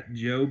at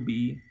Joe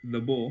B. the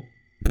Bull.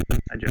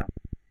 Hi, Joe.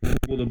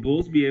 Will the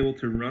Bulls be able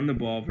to run the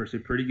ball versus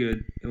a pretty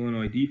good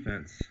Illinois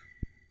defense?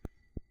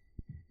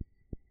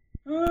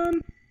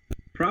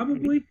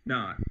 Probably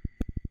not.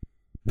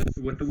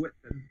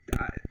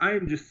 I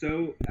am just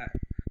so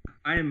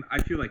I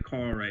feel like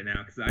Carl right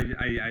now because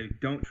I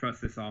don't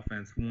trust this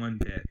offense one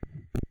bit,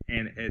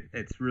 and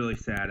it's really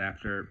sad.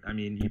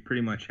 You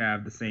pretty much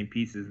have the same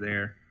pieces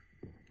there,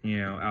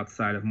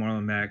 outside of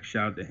Marlon Mack.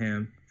 Shout out to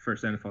him,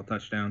 first NFL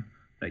touchdown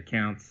that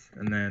counts,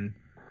 and then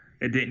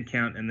it didn't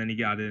count, and then he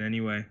got it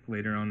anyway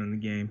later on in the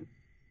game.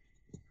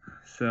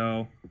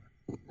 So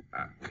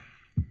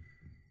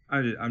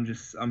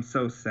I'm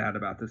so sad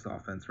about this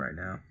offense right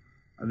now.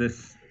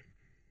 This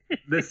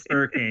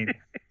hurricane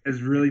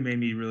has really made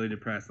me really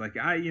depressed. Like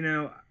I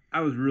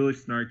was really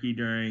snarky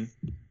during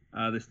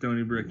the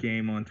Stony Brook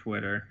game on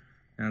Twitter,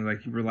 and I was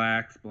like,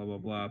 relax, blah blah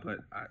blah. But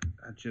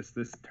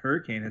this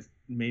hurricane has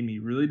made me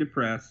really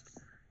depressed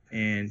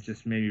and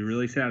just made me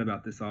really sad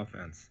about this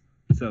offense.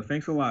 So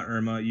thanks a lot,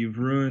 Irma. You've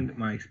ruined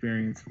my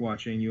experience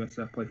watching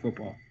USF play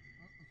football.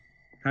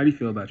 How do you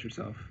feel about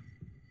yourself?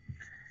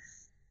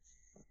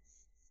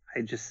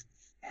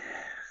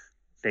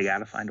 They got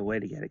to find a way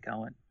to get it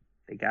going.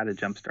 They got to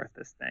jumpstart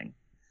this thing.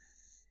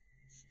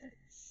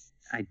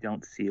 I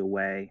don't see a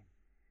way.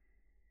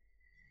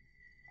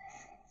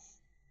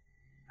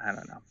 I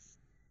don't know.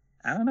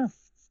 I don't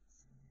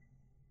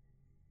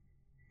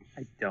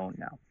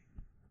know.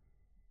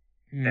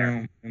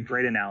 There.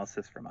 Great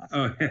analysis from us.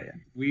 Oh,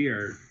 we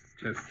are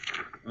just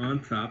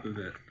on top of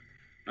it.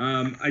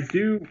 I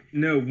do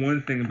know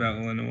one thing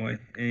about Illinois,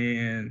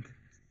 and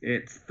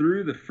it's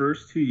through the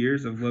first 2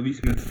 years of Lovie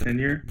Smith's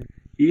tenure,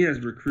 he has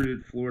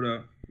recruited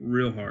Florida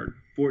real hard.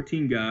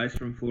 14 guys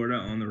from Florida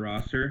on the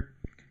roster,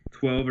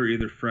 12 are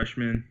either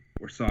freshmen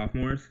or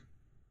sophomores.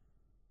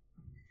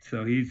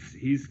 So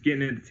he's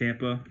getting into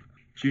Tampa.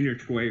 Junior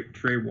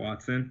Trey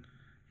Watson,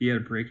 he had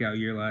a breakout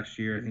year last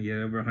year. I think he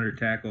had over 100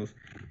 tackles.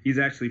 He's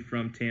actually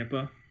from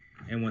Tampa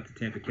and went to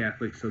Tampa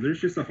Catholic. So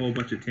there's just a whole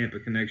bunch of Tampa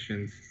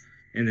connections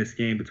in this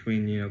game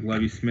between,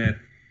 Lovie Smith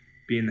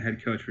being the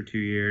head coach for 2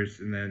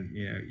 years, and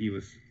then, he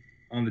was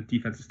on the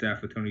defensive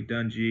staff with Tony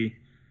Dungy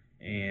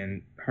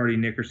and Hardy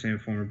Nickerson,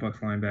 former Bucks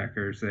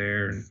linebackers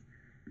there.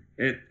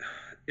 And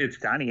it's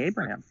Donnie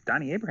Abraham.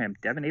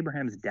 Devin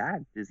Abraham's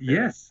dad is there.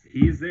 Yes,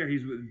 he's there.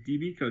 He's with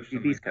DB coach.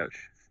 DB's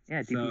coach.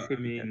 Yeah, DB So, coach.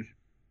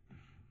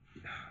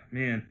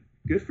 man,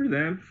 good for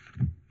them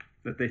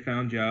that they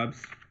found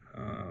jobs.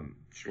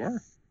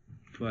 Sure.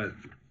 But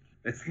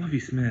it's Lovie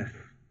Smith.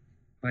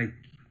 Like,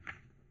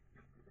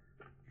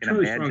 In a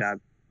Charlie bad Strong's job.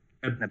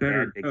 a In a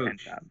better bad Big Ten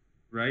coach, job.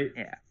 right?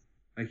 Yeah.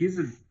 Like,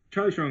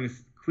 Charlie Strong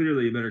is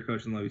clearly a better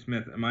coach than Lovie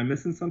Smith. Am I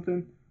missing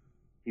something?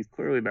 He's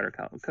clearly a better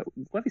coach.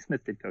 Lovie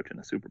Smith did coach in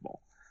the Super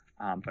Bowl.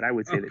 But I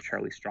would say that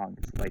Charlie Strong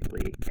is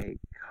likely a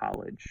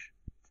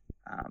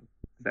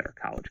better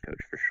college coach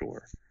for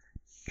sure.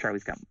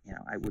 Charlie's got,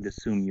 I would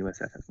assume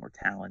USF has more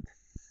talent.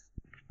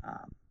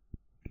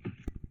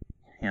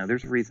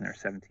 There's a reason they're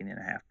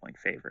 17.5-point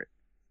favorite.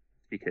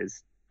 It's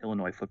because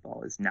Illinois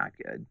football is not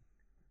good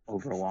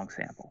over a long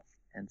sample.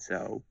 And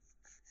so,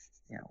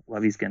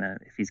 Lovey's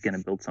if he's gonna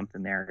build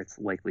something there, it's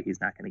likely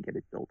he's not gonna get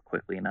it built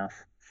quickly enough.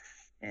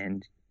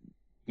 And,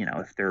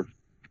 if they're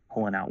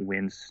pulling out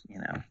wins,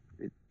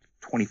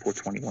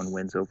 24-21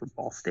 wins over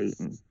Ball State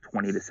and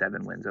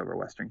 20-7 wins over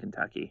Western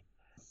Kentucky,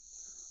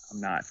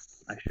 I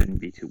shouldn't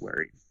be too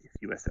worried if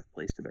USF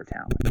plays to their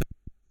talent.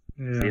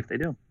 Yeah. See if they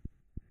do.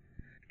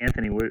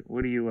 Anthony,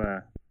 what are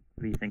you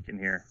thinking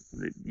here?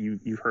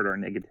 You've heard our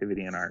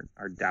negativity and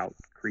our doubt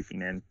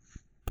creeping in.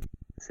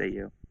 Say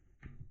you.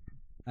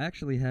 I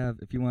actually have,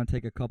 if you want to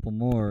take a couple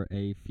more,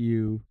 a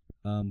few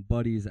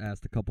buddies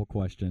asked a couple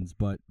questions.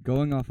 But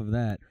going off of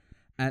that,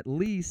 at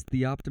least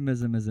the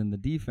optimism is in the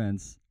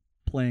defense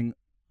playing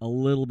a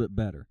little bit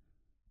better.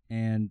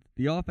 And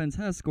the offense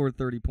has scored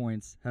 30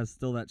 points, has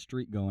still that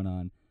streak going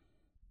on.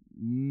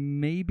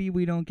 Maybe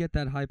we don't get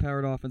that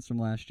high-powered offense from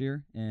last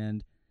year.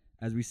 And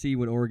as we see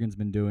what Oregon's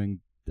been doing,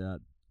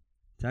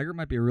 Taggart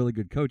might be a really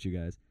good coach, you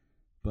guys.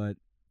 But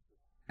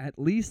at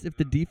least if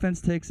the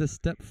defense takes a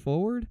step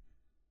forward,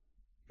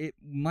 it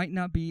might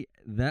not be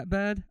that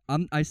bad.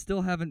 I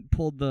still haven't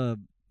pulled the...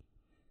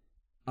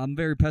 I'm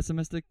very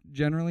pessimistic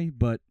generally,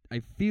 but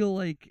I feel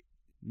like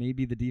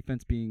maybe the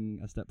defense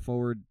being a step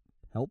forward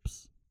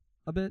helps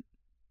a bit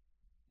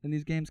in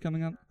these games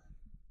coming up.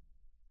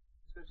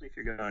 Especially if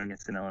you're going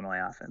against an Illinois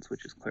offense,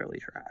 which is clearly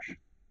trash.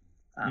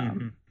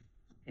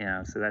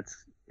 So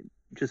that's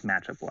just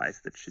matchup-wise.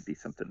 That should be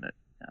something that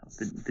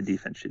the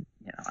defense should.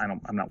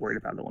 I'm not worried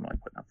about Illinois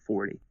putting up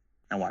 40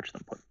 and watch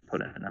them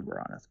put in a number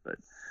on us. But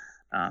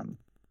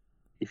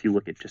if you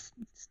look at just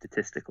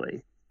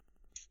statistically,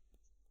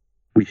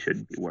 we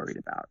shouldn't be worried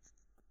about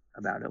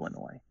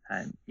Illinois.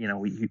 And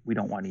we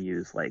don't want to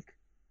use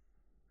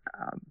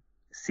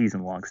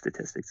season-long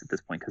statistics at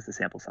this point because the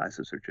sample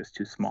sizes are just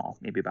too small.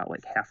 Maybe about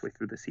halfway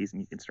through the season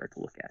you can start to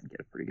look at and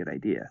get a pretty good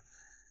idea.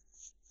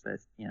 But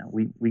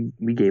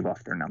we gave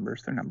off their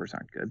numbers. Their numbers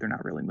aren't good. They're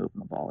not really moving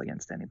the ball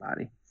against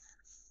anybody.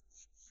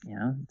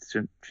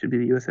 It should be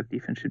the USF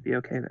defense should be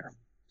okay there.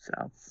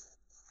 So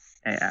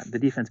the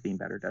defense being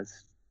better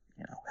does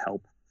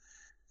help.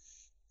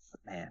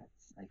 But man,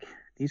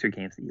 these are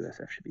games that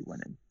USF should be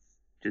winning,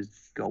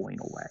 just going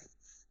away.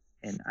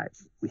 And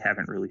we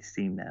haven't really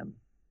seen them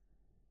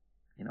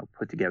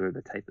put together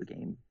the type of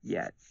game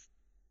yet.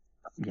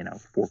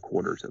 4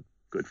 quarters of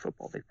good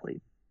football. They played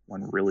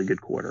one really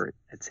good quarter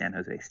at San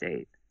Jose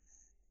State.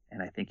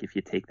 And I think if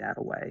you take that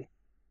away,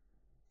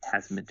 it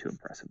hasn't been too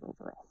impressive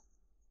overall.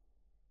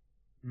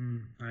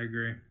 I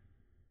agree.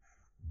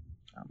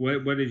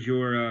 What is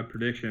your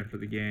prediction for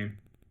the game?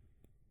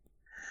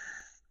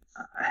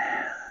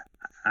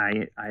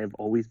 I have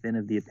always been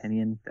of the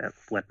opinion that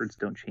leopards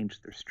don't change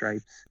their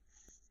stripes.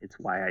 It's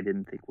why I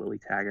didn't think Willie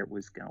Taggart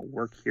was going to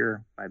work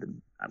here.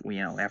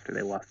 After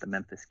they lost the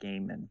Memphis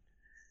game in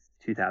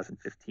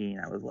 2015,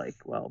 I was like,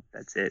 well,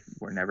 that's it.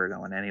 We're never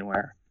going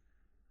anywhere.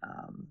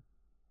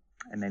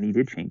 And then he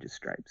did change his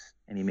stripes,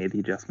 and he made the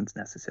adjustments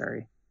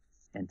necessary.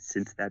 And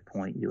since that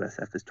point,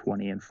 USF is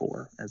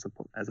 20-4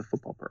 as a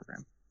football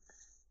program.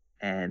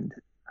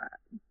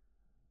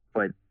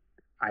 But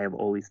I have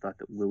always thought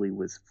that Willie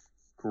was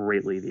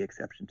greatly the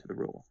exception to the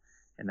rule,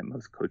 and that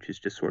most coaches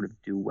just sort of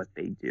do what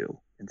they do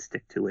and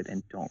stick to it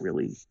and don't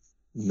really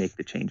make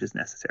the changes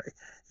necessary.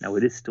 Now,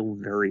 it is still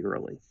very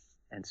early,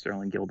 and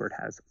Sterling Gilbert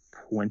has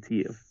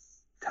plenty of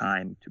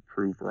time to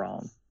prove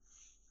wrong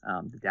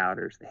the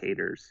doubters, the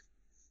haters,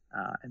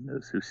 and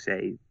those who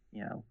say,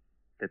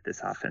 that this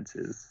offense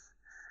is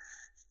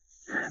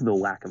the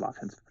lack of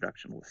offensive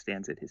production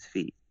stands at his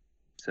feet.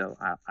 So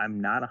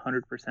I'm not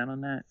 100%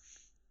 on that,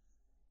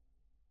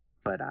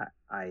 but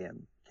I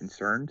am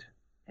concerned,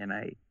 and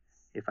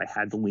if I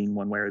had to lean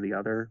one way or the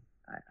other,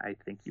 I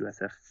think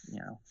USF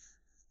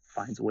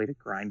finds a way to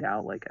grind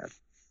out like a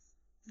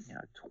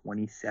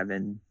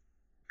 27-14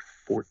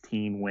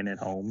 win at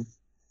home,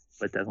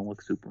 but doesn't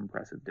look super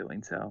impressive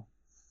doing so.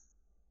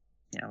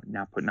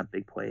 Not putting up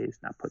big plays,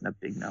 not putting up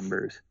big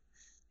numbers,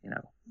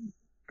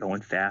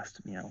 going fast,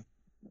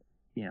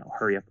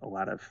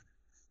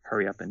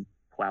 hurry up and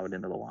plow it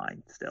into the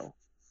line still,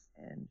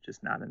 and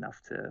just not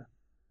enough to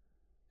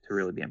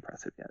really be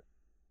impressive yet.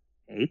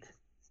 8?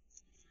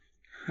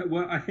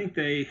 Well, I think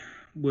they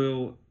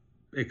will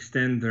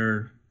extend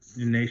their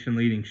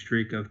nation-leading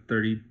streak of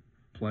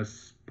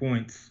 30-plus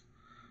points.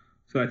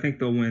 So I think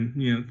they'll win,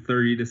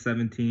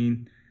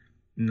 30-17.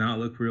 Not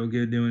look real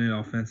good doing it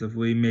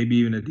offensively. Maybe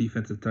even a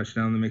defensive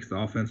touchdown that makes the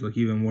offense look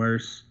even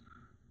worse.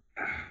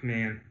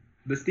 Man,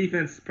 this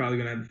defense is probably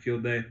going to have a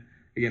field day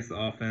against the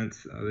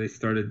offense. They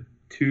started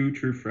 2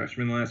 true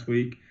freshmen last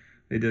week.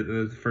 It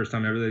was the first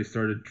time ever they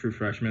started true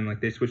freshmen.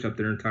 Like, they switched up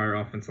their entire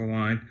offensive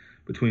line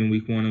between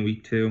week 1 and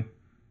week 2.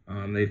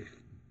 I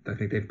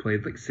think they've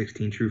played like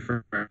 16 true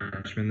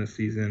freshmen this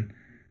season.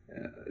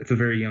 It's a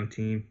very young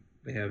team.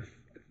 They have,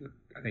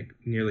 I think,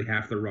 nearly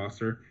half the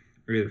roster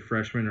are either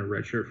freshmen or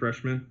redshirt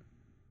freshmen.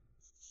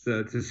 So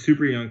it's a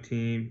super young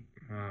team.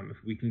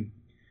 If we can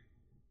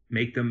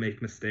make them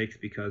make mistakes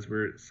because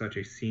we're such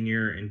a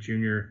senior and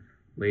junior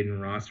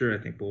laden roster, I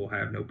think we'll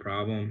have no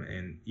problem.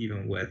 And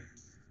even with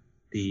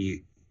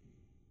the,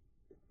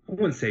 I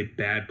wouldn't say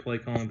bad play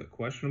calling, but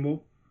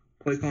questionable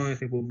play calling, I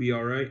think we'll be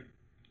all right.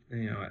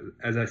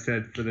 As I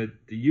said for the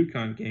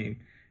UConn game,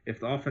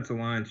 if the offensive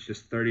line is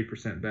just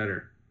 30%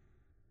 better,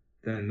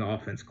 then the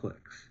offense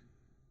clicks.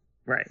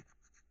 Right.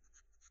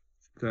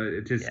 So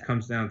it just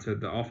comes down to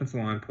the offensive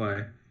line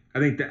play.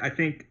 I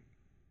think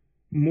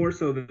more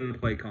so than the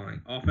play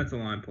calling, offensive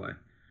line play,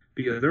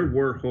 because there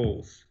were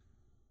holes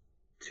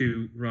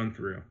to run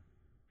through,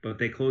 but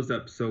they closed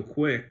up so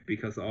quick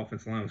because the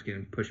offensive line was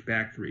getting pushed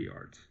back 3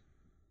 yards.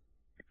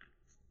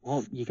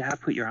 Well, you got to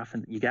put your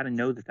offense. You got to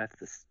know that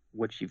that's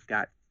what you've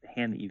got, the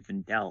hand that you've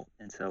been dealt.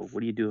 And so,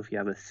 what do you do if you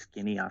have a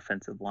skinny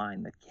offensive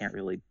line that can't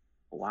really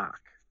block?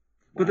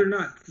 But they're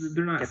not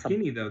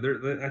skinny though.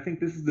 I think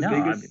this is the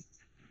biggest. I mean,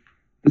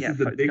 this is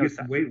the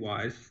biggest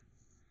weight-wise.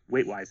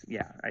 Weight-wise,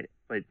 yeah.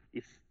 But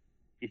if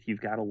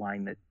you've got a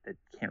line that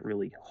can't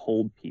really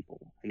hold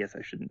people, I guess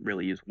I shouldn't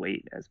really use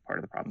weight as part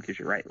of the problem, because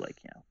you're right.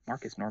 Like,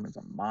 Marcus Norman's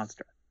a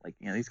monster. Like,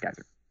 these guys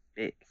are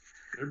big.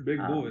 They're big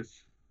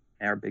boys.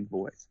 They are big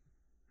boys.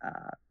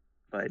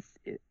 But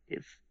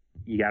if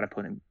you got to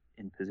put him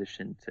in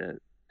position to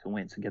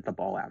win, so get the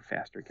ball out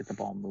faster, get the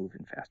ball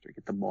moving faster,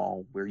 get the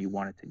ball where you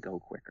want it to go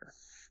quicker,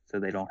 so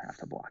they don't have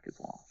to block as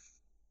long.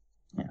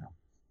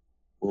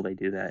 Will they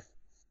do that?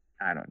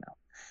 I don't know.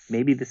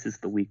 Maybe this is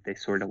the week they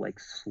sort of like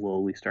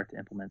slowly start to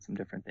implement some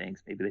different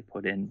things. Maybe they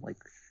put in like,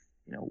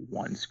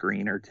 one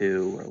screen or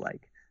two, or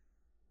like,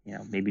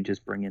 maybe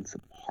just bring in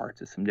some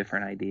parts of some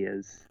different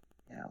ideas.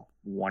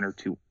 1 or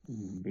 2,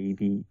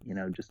 maybe,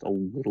 just a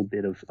little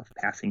bit of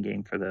passing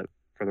game for the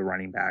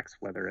running backs,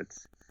 whether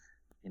it's,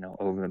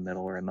 over the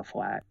middle or in the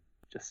flat.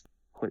 Just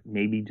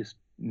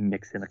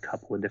mix in a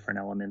couple of different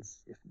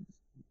elements, if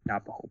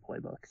not the whole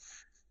playbook.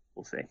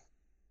 We'll see.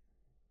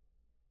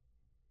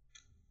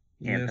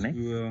 Yes, Anthony?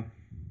 we will.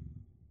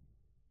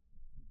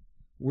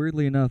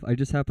 Weirdly enough, I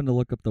just happened to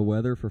look up the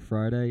weather for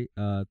Friday.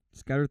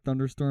 Scattered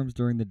thunderstorms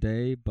during the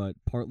day, but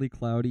partly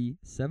cloudy,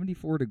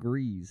 74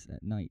 degrees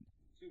at night.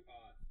 Too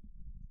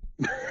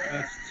hot.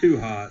 That's too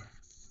hot.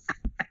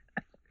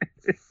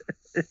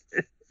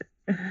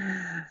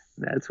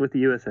 That's what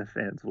the USF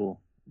fans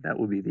that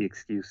will be the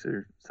excuse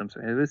or some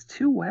sort. It was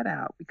too wet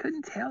out. We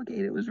couldn't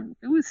tailgate.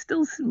 It was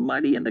still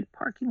muddy in the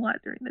parking lot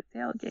during the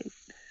tailgate.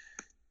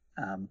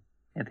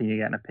 Anthony, you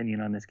got an opinion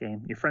on this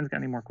game? Your friends got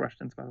any more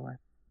questions, by the way?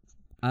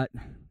 I'm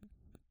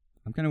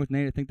kind of with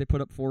Nate. I think they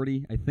put up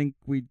 40. I think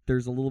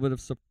there's a little bit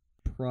of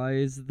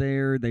surprise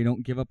there. They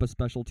don't give up a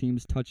special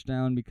teams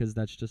touchdown because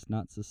that's just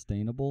not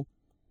sustainable.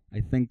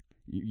 I think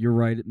you're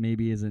right. It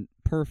maybe isn't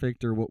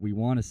perfect or what we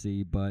want to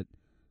see, but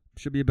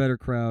should be a better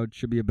crowd,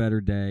 should be a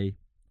better day.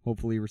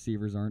 Hopefully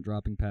receivers aren't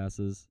dropping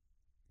passes.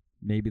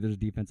 Maybe there's a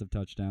defensive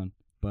touchdown.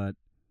 But,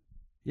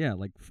 yeah,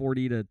 like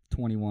 40-21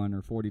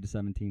 or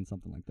 40-17,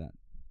 something like that.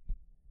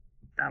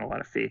 Not a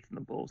lot of faith in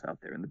the Bulls out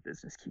there in the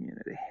business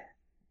community.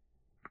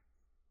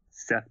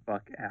 Seth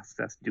Buck asks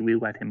us, do we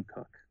let him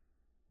cook?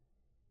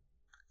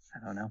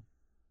 I don't know.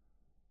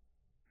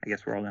 I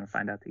guess we're all going to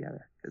find out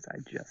together, because I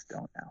just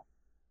don't know.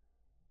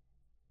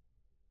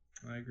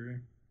 I agree.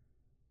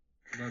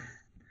 But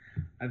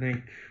I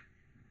think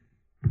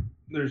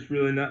there's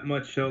really not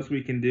much else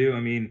we can do. I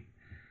mean,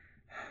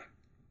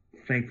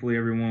 thankfully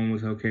everyone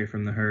was okay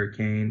from the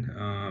hurricane,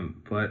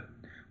 but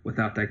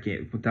without that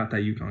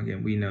UConn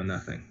game, we know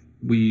nothing.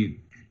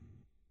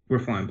 We're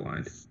flying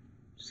blind.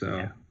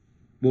 So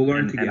we'll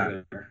learn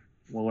together.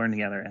 We'll learn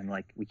together, and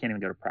we can't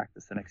even go to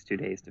practice the next 2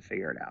 days to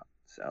figure it out.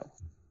 So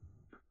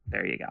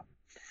there you go.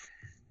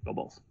 Go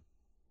Bulls.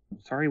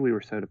 sorry we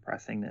were so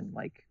depressing and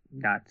like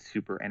not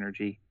super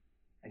energy.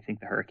 I think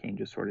the hurricane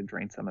just sort of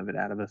drained some of it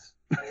out of us.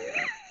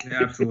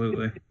 Yeah,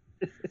 absolutely.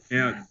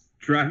 Yeah,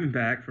 driving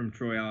back from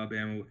Troy,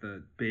 Alabama with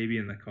a baby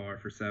in the car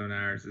for 7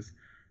 hours is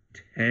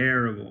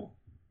terrible.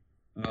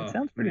 It Oh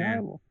sounds pretty man!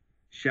 horrible.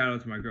 Shout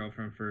out to my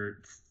girlfriend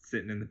for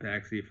sitting in the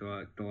backseat for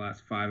like the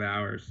last 5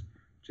 hours,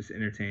 just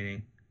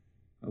entertaining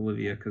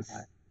Olivia, because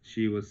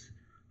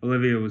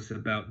Olivia was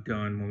about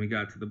done when we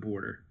got to the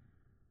border.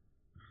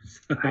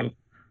 So I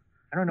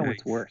don't know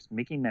what's yikes. worse,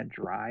 making that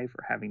drive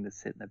or having to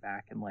sit in the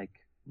back and like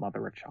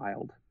mother a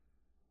child.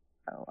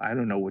 I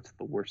don't know what's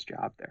the worst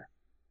job there.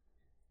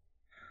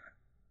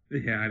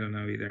 Yeah, I don't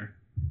know either.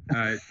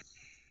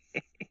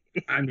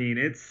 I mean,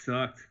 it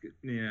sucked,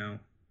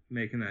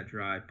 making that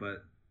drive,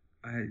 but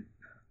I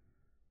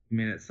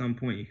mean, at some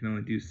point you can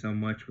only do so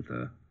much with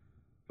a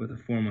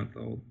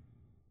 4-month-old.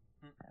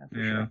 Yeah, for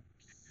sure.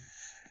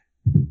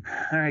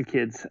 All right,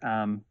 kids.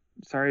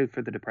 Sorry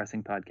for the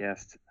depressing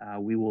podcast.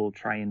 We will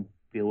try and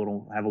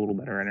have a little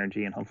better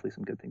energy and hopefully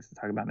some good things to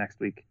talk about next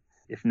week.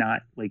 If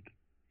not, like,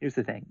 here's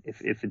the thing: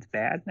 if it's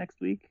bad next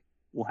week,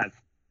 we'll have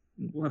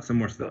some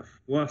more stuff.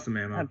 We'll have some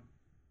ammo.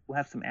 We'll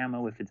have some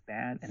ammo if it's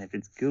bad, and if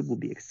it's good, we'll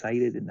be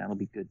excited, and that'll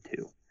be good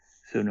too.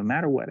 So no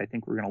matter what, I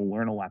think we're going to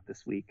learn a lot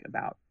this week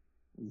about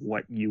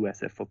what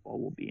USF football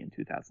will be in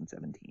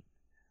 2017.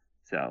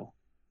 So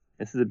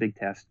this is a big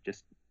test,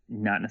 just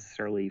not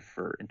necessarily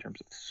in terms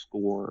of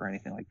score or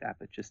anything like that,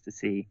 but just to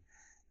see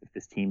if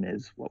this team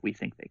is what we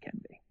think they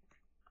can be.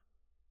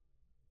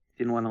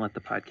 Didn't want to let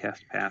the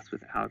podcast pass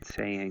without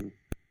saying,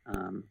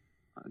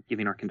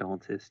 giving our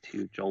condolences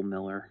to Joel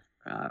Miller,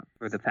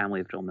 or the family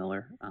of Joel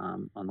Miller,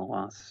 on the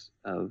loss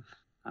of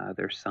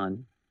their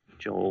son.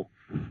 Joel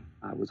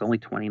was only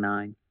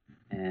 29,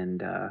 and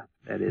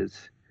that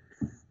is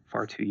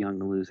far too young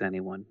to lose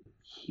anyone.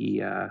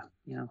 He,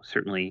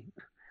 certainly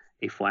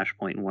a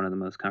flashpoint in one of the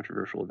most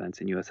controversial events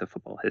in USF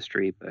football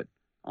history, but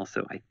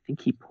also I think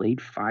he played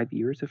 5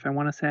 years, if I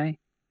want to say.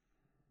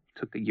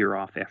 Took a year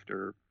off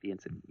after the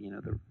incident,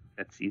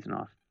 that season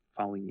off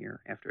following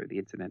year after the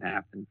incident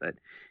happened, but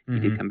he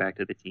did come back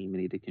to the team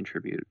and he did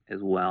contribute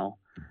as well.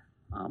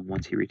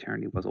 Once he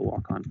returned, he was a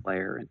walk-on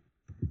player and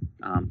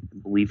I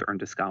believe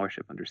earned a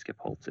scholarship under Skip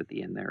Holtz at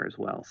the end there as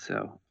well.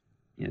 So,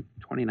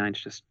 29 is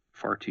just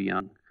far too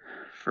young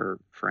for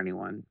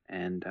anyone.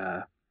 And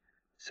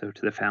so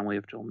to the family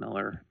of Joel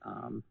Miller,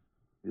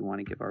 we want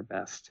to give our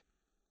best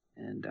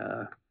and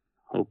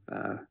hope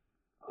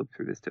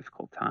through this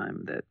difficult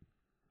time that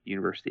the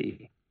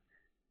university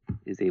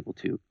is able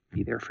to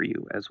be there for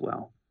you as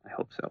well. I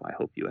hope so. I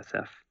hope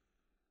USF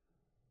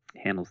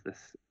handles this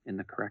in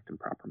the correct and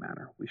proper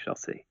manner. We shall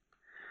see.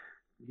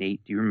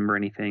 Nate, do you remember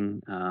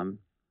anything,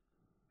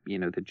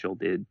 that Joel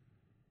did?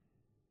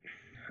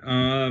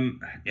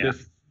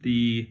 Just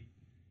the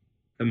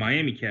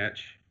Miami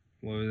catch.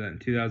 What was that, in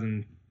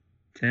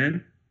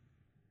 2010?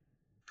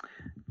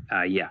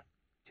 Yeah,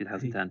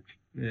 2010.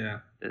 Yeah.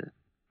 The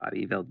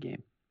Bobby Veld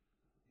game.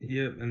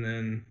 Yep, and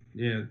then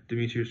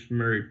Demetrius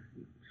Murray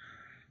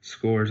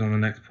scores on the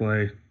next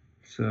play.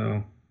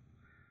 So,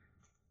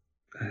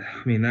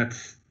 I mean,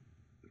 that's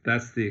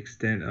the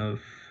extent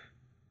of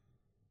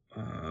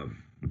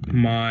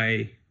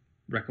my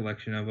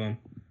recollection of him.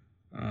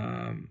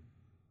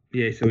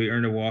 So he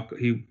earned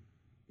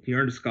he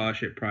earned a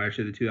scholarship prior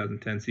to the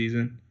 2010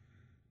 season.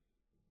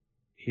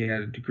 He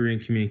had a degree in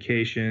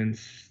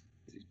communications,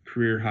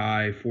 career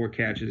high, 4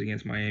 catches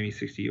against Miami,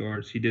 60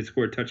 yards. He did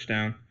score a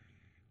touchdown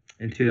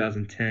in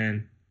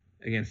 2010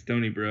 against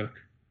Stony Brook.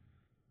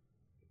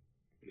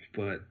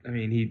 But, I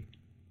mean, he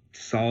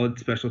solid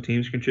special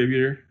teams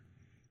contributor.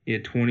 He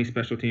had 20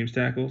 special teams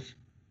tackles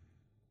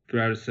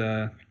throughout his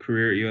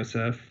career at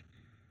USF.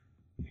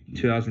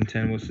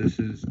 2010 was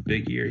his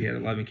big year. He had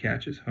 11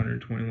 catches,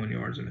 121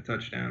 yards, and a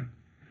touchdown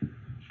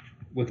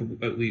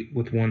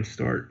with one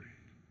start.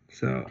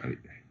 So, I mean,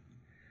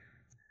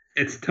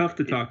 it's tough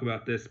to talk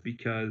about this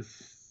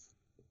because,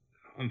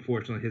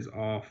 unfortunately, his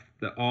off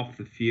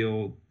the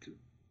field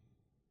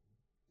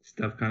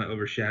stuff kind of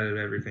overshadowed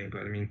everything.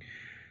 But I mean,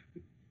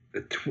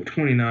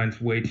 29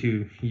 is way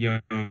too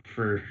young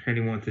for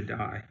anyone to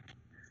die.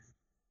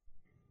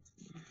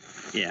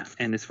 Yeah,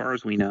 and as far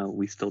as we know,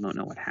 we still don't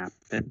know what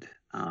happened.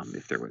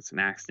 If there was an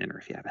accident or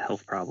if you have a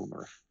health problem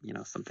or if,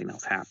 something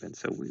else happened.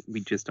 So we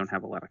just don't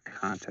have a lot of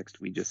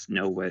context. We just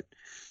know what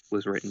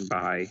was written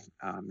by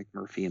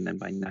McMurphy and then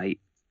by Knight.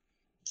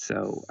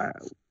 So,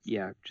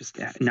 just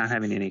not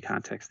having any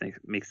context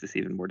makes this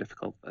even more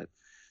difficult. But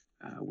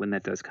when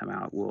that does come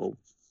out, we'll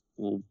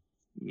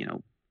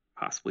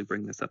possibly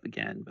bring this up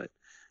again. But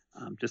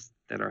just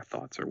that our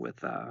thoughts are with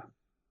the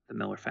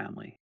Miller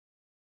family.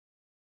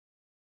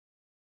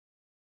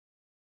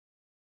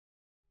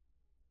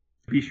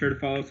 Be sure to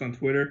follow us on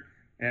Twitter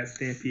at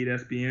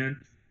StampedeSBN,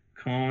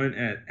 Colin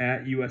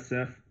at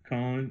USF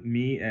Colin,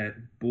 me at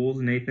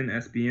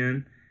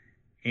BullsNathanSBN,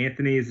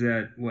 Anthony is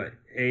at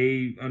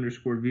A_Vito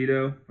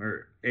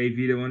or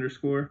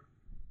A_Vito_?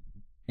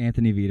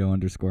 Anthony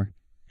Vito_.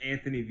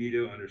 Anthony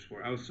Vito_.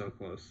 I was so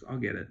close. I'll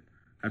get it.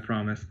 I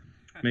promise.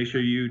 Make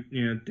sure you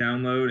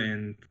download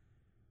and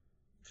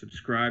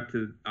subscribe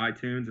to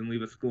iTunes and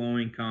leave us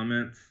glowing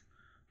comments.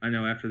 I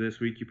know after this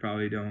week you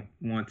probably don't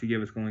want to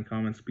give us glowing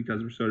comments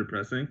because we're so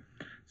depressing.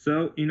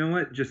 So you know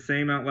what? Just say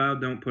them out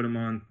loud. Don't put them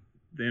on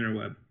the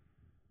interweb.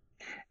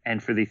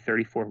 And for the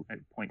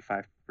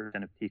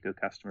 34.5% of Pico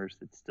customers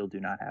that still do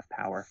not have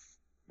power,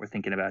 we're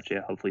thinking about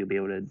you. Hopefully you'll be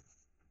able to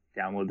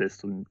download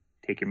this and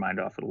take your mind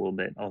off it a little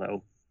bit,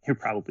 although you're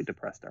probably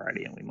depressed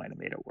already and we might have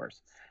made it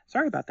worse.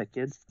 Sorry about that,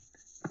 kids.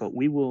 But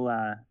we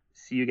will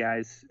see you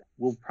guys.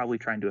 We'll probably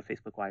try and do a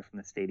Facebook Live from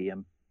the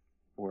stadium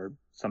or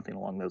something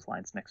along those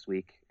lines next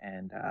week.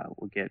 And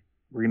we're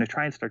going to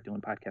try and start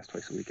doing podcasts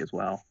twice a week as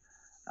well.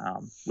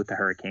 With the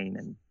hurricane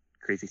and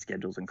crazy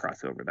schedules and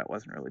crossover, that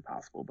wasn't really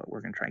possible, but we're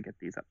going to try and get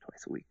these up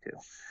twice a week too.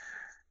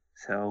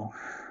 So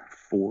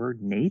for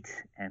Nate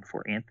and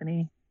for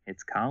Anthony,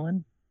 it's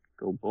Colin.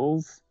 Go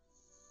Bulls.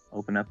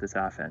 Open up this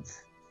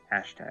offense.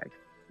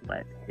 #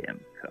 let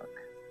him cook.